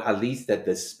 but at least that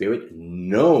the spirit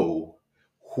know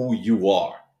who you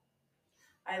are.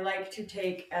 I like to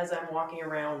take, as I'm walking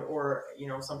around, or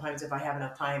sometimes if I have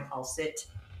enough time, I'll sit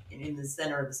in the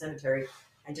center of the cemetery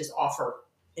and just offer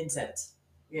incense.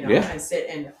 And sit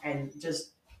and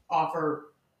just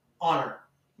offer honor.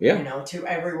 To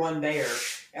everyone there,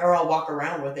 or I'll walk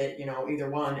around with it. Either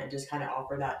one, and just kind of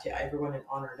offer that to everyone and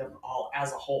honor them all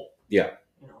as a whole. Yeah.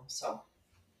 So.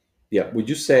 Yeah. Would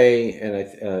you say,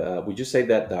 would you say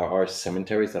that there are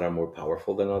cemeteries that are more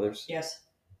powerful than others? Yes.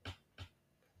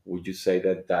 Would you say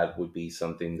that would be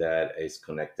something that is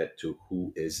connected to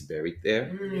who is buried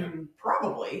there?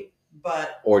 Probably,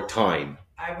 but or time.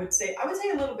 I would say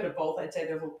a little bit of both. I'd say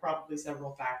there's probably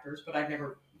several factors, but I've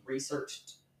never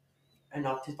researched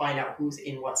enough to find out who's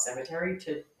in what cemetery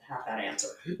to have that answer.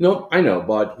 No, I know,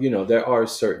 but there are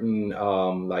certain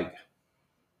like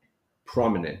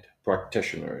prominent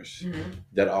practitioners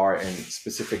that are in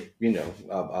specific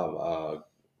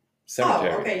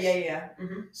cemeteries. Oh, okay, yeah.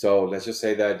 Mm-hmm. So let's just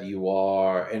say that you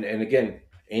are, and again,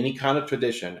 any kind of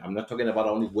tradition. I'm not talking about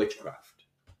only witchcraft.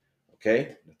 Okay,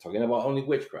 I'm not talking about only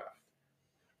witchcraft,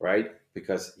 right?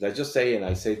 Because let's just say, and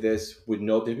I say this with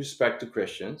no disrespect to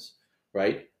Christians,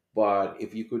 right? But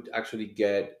if you could actually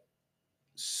get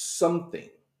something,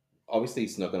 obviously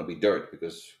it's not going to be dirt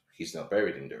because he's not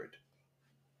buried in dirt.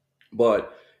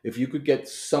 But if you could get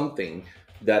something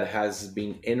that has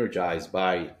been energized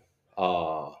by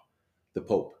the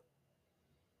Pope,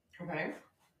 okay,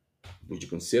 would you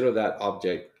consider that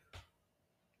object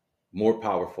more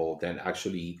powerful than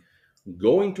actually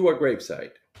going to a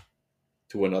gravesite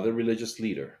to another religious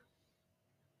leader,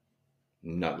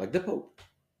 not like the Pope,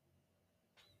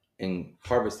 and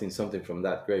harvesting something from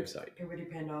that gravesite. It would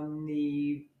depend on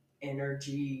the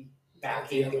energy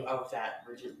backing of that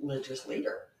religious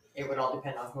leader. It would all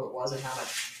depend on who it was and how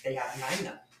much they have behind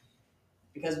them.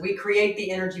 Because we create the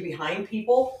energy behind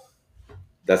people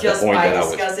That's just the point by that I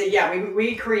was. discussing. Yeah,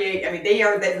 we create. I mean, they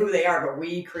are who they are, but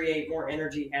we create more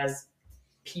energy as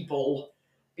people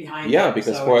behind Yeah, them.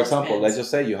 because So for it just example, let's depends.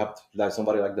 just say you have like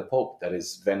somebody like the Pope that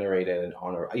is venerated and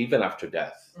honored even after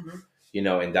death. Mhm. You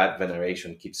know, and that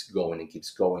veneration keeps going and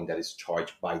keeps going. That is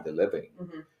charged by the living,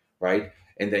 Mhm. right?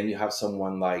 And then you have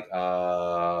someone like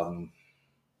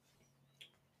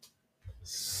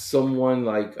someone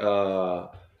like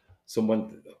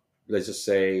someone. Let's just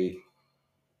say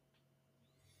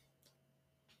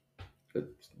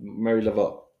Mary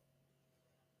Laveau,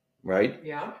 right?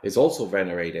 Yeah. Is also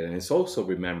venerated and it's also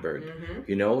remembered. Mhm.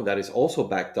 You know, that is also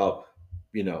backed up.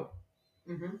 You know,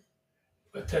 Mhm.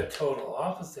 But the total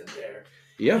opposite there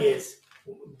yeah, is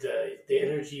the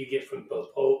energy you get from the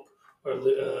Pope or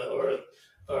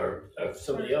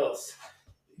somebody else.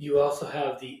 You also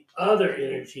have the other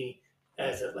energy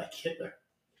as of like Hitler,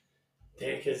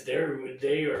 because they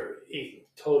are a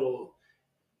total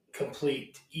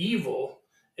complete evil,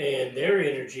 and their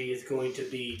energy is going to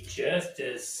be just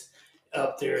as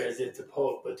up there as if the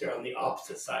Pope, but they're on the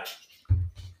opposite side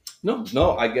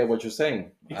no, I get what you're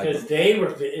saying. because they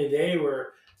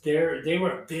weren't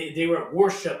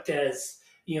worshipped as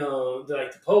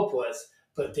like the Pope was,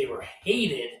 but they were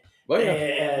hated Well, yeah,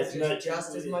 as Which is much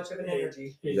just as much of an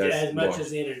energy. That's as much more.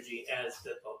 as energy as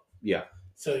the Pope. Yeah.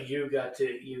 So you got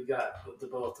the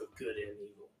both of good and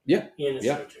evil. Yeah. In a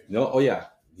Yeah. cemetery. No. Oh, yeah.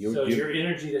 So your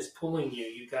energy that's pulling you,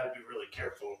 you got to be really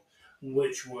careful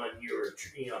which one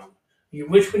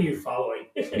which one you're following.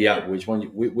 Yeah. Which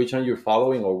one you're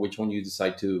following, or which one you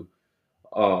decide to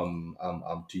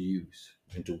use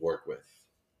and to work with.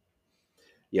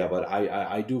 Yeah, but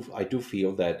I do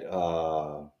feel that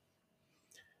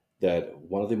that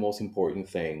one of the most important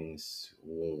things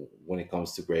when it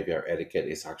comes to graveyard etiquette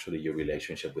is actually your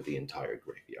relationship with the entire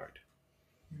graveyard,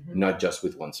 Mhm. not just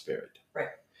with one spirit. Right.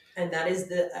 And that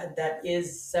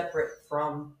is separate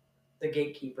from the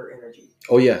gatekeeper energy.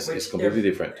 Oh yes, Which it's completely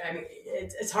they're- different. I mean,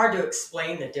 it's hard to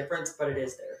explain the difference, but it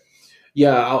is there.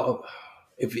 Yeah,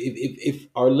 if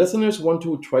our listeners want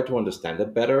to try to understand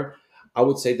it better, I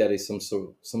would say that is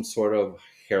some sort of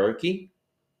hierarchy.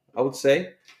 I would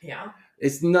say Yeah.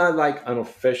 it's not like an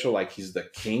official, like he's the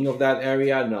king of that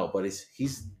area. No, but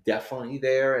he's definitely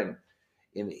there, and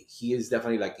he is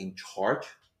definitely like in charge.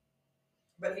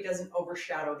 But he doesn't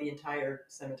overshadow the entire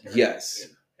cemetery. Yes,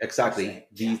 exactly.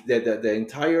 Say, The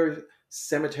entire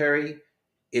cemetery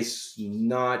is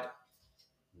not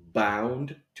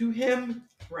bound to him,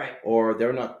 Right. or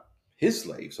they're not his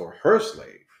slaves or her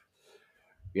slave.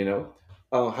 You know,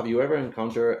 have you ever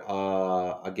encountered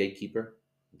a gatekeeper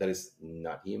that is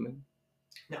not human?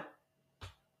 No.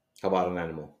 How about an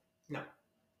animal? No.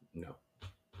 No.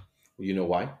 You know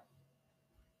why?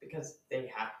 Because they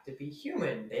have to be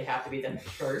human. They have to be the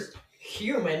first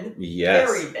human Yes.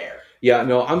 buried there. Yeah,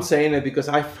 no, I'm saying it because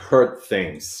I've heard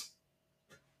things.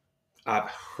 I've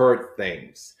heard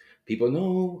things. People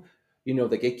know,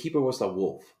 the gatekeeper was a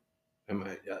wolf. Am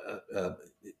I?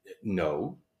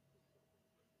 No,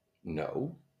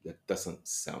 no, that doesn't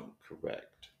sound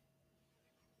correct.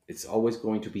 It's always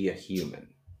going to be a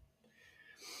human.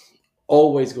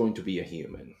 Always going to be a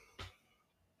human.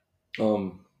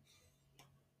 Um,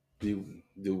 do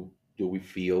we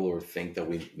feel or think that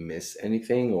we miss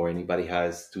anything, or anybody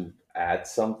has to add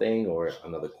something or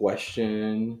another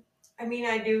question? I mean,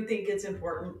 I do think it's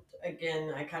important.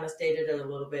 Again, I kind of stated it a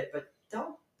little bit, but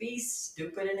don't be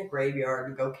stupid in a graveyard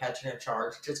and go catching a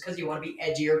charge just because you want to be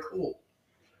edgy or cool.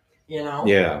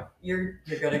 Yeah. You're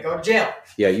gonna go to jail.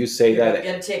 Yeah, you say You're that. gonna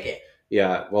get a ticket.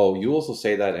 Yeah, well, you also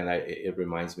say that, and it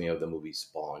reminds me of the movie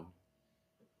Spawn.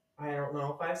 I don't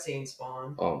know if I've seen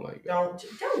Spawn. Oh my god!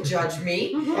 Don't judge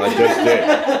me. I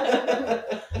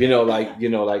just did.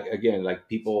 Like again, like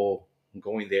people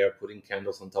going there, putting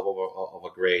candles on top of a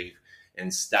grave,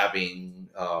 and stabbing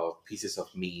pieces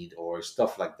of meat or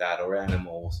stuff like that, or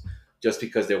animals, just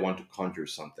because they want to conjure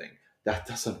something. That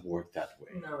doesn't work that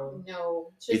way.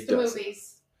 No, just It the doesn't.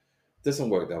 movies.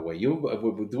 Doesn't work that way.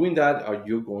 With doing that, are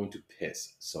you going to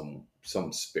piss some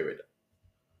spirit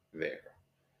there?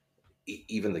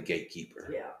 Even the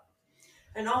gatekeeper. Yeah.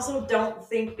 And also, don't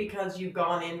think because you've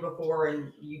gone in before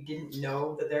and you didn't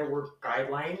know that there were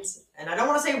guidelines. And I don't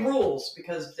want to say rules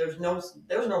because there's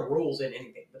no rules in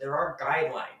anything, but there are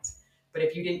guidelines. But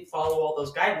if you didn't follow all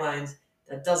those guidelines,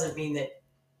 that doesn't mean that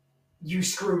you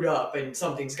screwed up and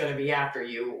something's going to be after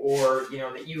you, or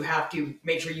that you have to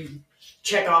make sure you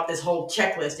check off this whole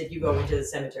checklist if you go into the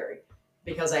cemetery.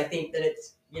 Because I think that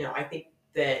I think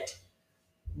that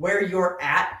where you're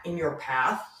at in your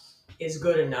path is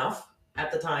good enough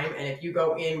at the time, and if you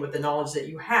go in with the knowledge that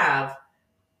you have,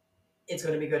 it's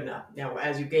going to be good enough. Now,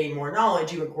 as you gain more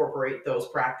knowledge, you incorporate those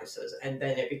practices, and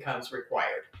then it becomes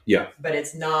required. Yeah. But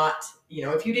it's not,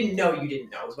 if you didn't know, you didn't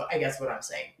know, is I guess what I'm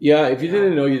saying. Yeah, if you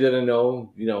didn't know, you didn't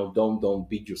know. Don't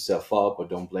beat yourself up, or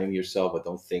don't blame yourself, or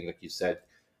don't think, like you said,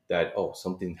 that, oh,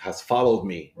 something has followed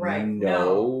me. Right.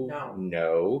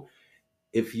 No.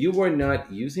 If you were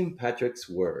not using Patrick's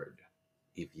word,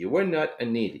 if you were not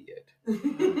an idiot,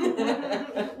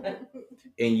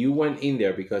 and you went in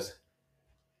there because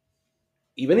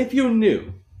even if you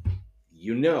knew,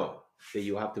 that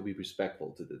you have to be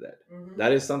respectful to the dead. Mhm.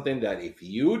 That is something that if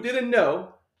you didn't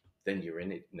know, then you're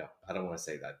in it. No, I don't want to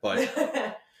say that,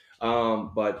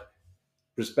 but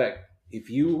respect. If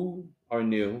you are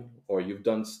new or you've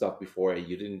done stuff before and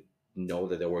you didn't know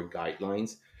that there were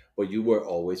guidelines, but you were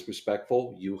always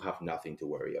respectful, you have nothing to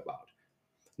worry about.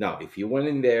 Now, if you went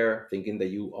in there thinking that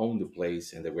you owned the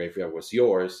place and the graveyard was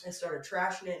yours, and started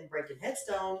trashing it and breaking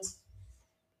headstones,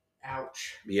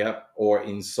 ouch. yeah, or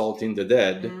insulting the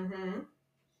dead, Mm-hmm.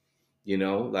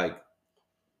 like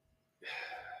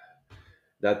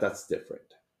that's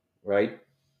different, right?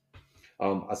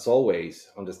 As always,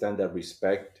 understand that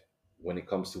respect when it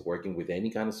comes to working with any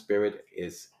kind of spirit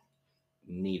is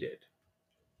needed.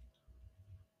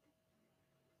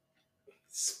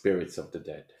 Spirits of the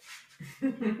dead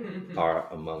are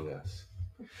among us.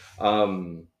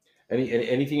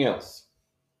 Anything else?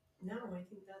 No, I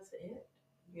think that's it.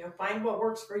 Find what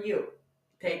works for you.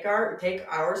 Take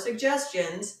our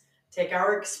suggestions, take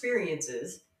our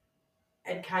experiences,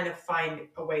 and kind of find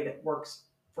a way that works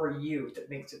for you, that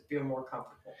makes it feel more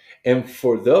comfortable. And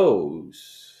for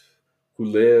those who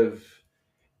live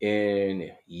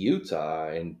in Utah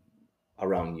and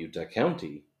around Utah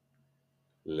County,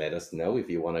 let us know if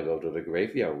you want to go to the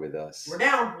graveyard with us. We're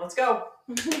down. Let's go.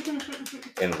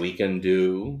 And we can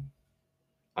do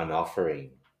an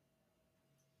offering.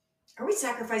 Are we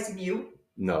sacrificing you?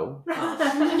 No.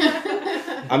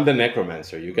 I'm the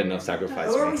necromancer. You cannot sacrifice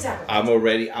Who are me. we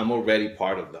sacrificing? I'm already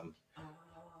part of them.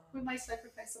 We might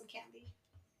sacrifice some candy.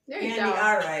 There you Candy. go.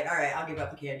 All right. I'll give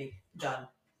up the candy. Done.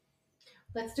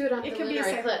 Let's do it on It the could be a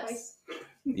lunar sacrifice. eclipse.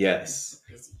 Yes.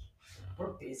 Busy. We're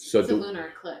busy. So It's a lunar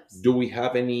eclipse. do we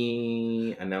have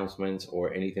any announcements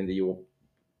or anything that you?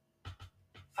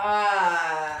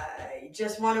 I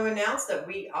just want to announce that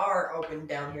we are open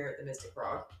down here at the Mystic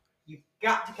Frog. You've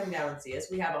got to come down and see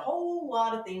us. We have a whole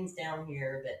lot of things down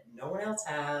here that no one else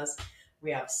has.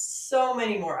 We have so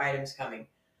many more items coming.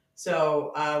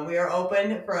 So we are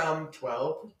open from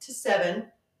 12 to 7,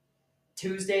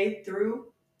 Tuesday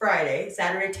through Friday,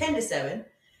 Saturday 10 to 7.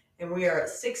 And we are at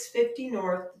 650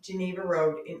 North Geneva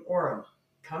Road in Orem.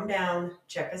 Come down,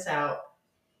 check us out.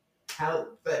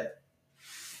 The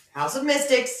House of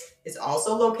Mystics is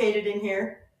also located in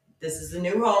here. This is the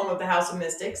new home of the House of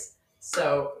Mystics.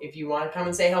 So if you want to come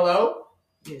and say hello,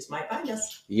 you just might find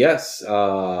us. Yes,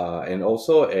 and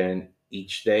also, and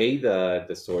each day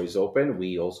the store is open,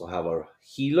 we also have a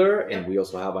healer and we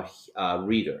also have a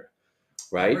reader,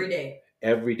 right?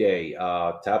 Every day.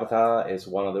 Tabitha is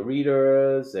one of the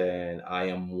readers, and I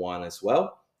am one as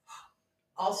well.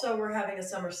 Also, we're having a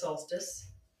summer solstice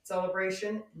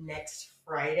celebration next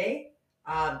Friday.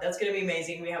 That's going to be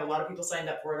amazing. We have a lot of people signed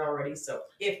up for it already. So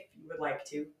if you would like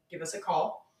to, give us a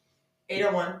call.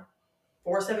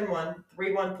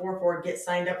 801-471-3144. Get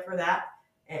signed up for that.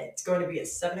 And it's going to be at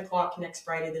 7 o'clock next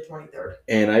Friday, the 23rd.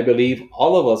 And I believe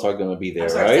all of us are going to be there,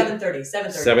 right? 7:30.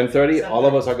 7:30. All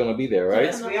of us are going to be there, right?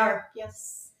 Yes, we are.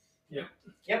 Yes.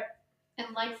 And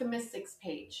like the Mystics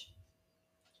page.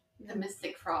 The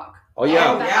Mystic Frog. Oh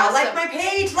yeah. Oh, yeah. Like my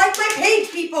page,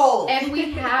 people. And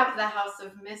we have the House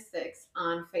of Mystics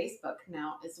on Facebook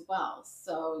now as well.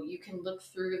 So you can look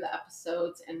through the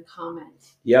episodes and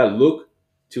comment. Yeah, look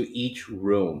to each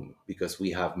room because we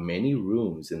have many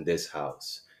rooms in this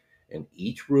house. And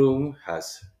each room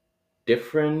has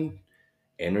different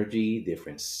energy,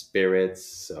 different spirits.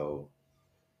 So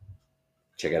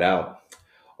check it out.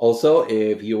 Also,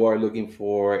 if you are looking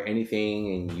for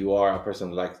anything and you are a person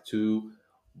who likes to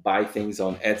buy things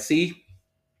on Etsy,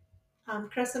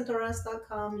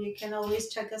 crescentoras.com. You can always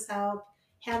check us out.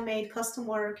 Handmade, custom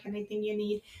work, anything you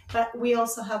need. But we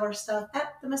also have our stuff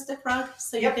at the Mystic Frog,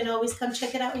 so you can always come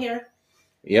check it out here.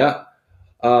 Yeah.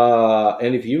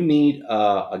 And if you need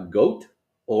a goat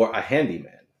or a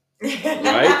handyman,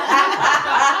 right?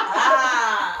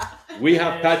 We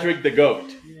have Patrick the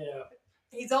goat. Yeah.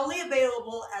 He's only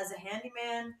available as a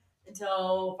handyman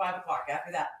until 5 o'clock.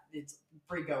 After that, it's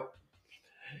free goat.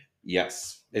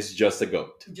 Yes, it's just a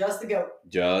goat. Just the goat.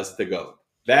 Just the goat.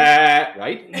 That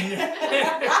right?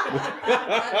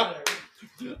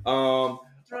 Drum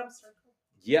circle.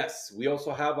 Yes, we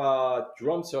also have a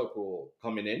drum circle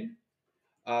coming in.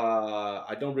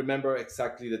 I don't remember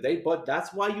exactly the date, but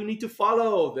that's why you need to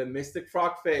follow the Mystic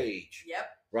Frog page, Yep.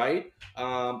 right?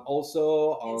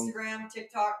 Also on Instagram,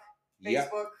 TikTok,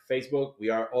 yep, Facebook. Facebook. We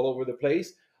are all over the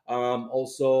place.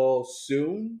 Also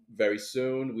soon, very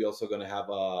soon, we also going to have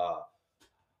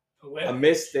a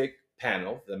Mystic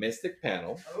panel, the Mystic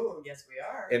panel, Oh, yes, we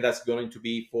are. and that's going to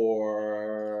be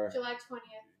for July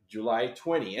 20th. July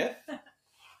 20th.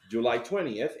 July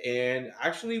 20th. And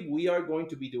actually, we are going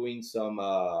to be doing some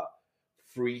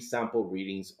free sample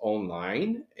readings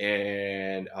online.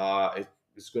 And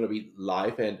it's going to be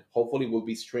live. And hopefully, we'll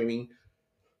be streaming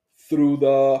through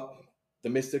the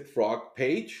Mystic Frog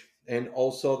page and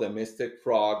also the Mystic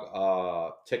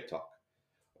Frog TikTok.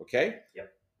 Okay?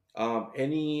 Yep.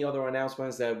 Any other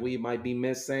announcements that we might be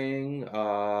missing?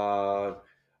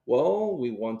 Well,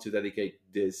 we want to dedicate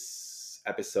this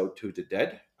episode to the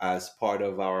dead as part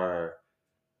of our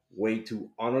way to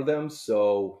honor them.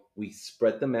 So we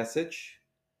spread the message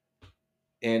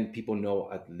and people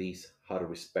know at least how to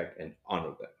respect and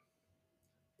honor them.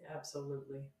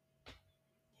 Absolutely.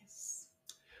 Yes.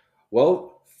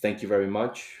 Well, thank you very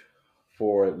much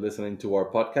for listening to our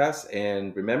podcast.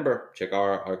 And remember, check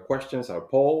our questions, our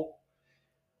poll,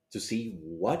 to see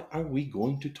what are we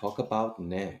going to talk about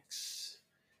next.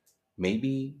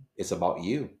 Maybe it's about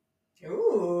you.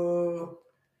 Ooh.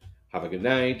 Have a good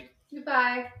night.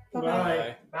 Goodbye. Bye-bye.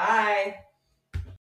 Bye. Bye.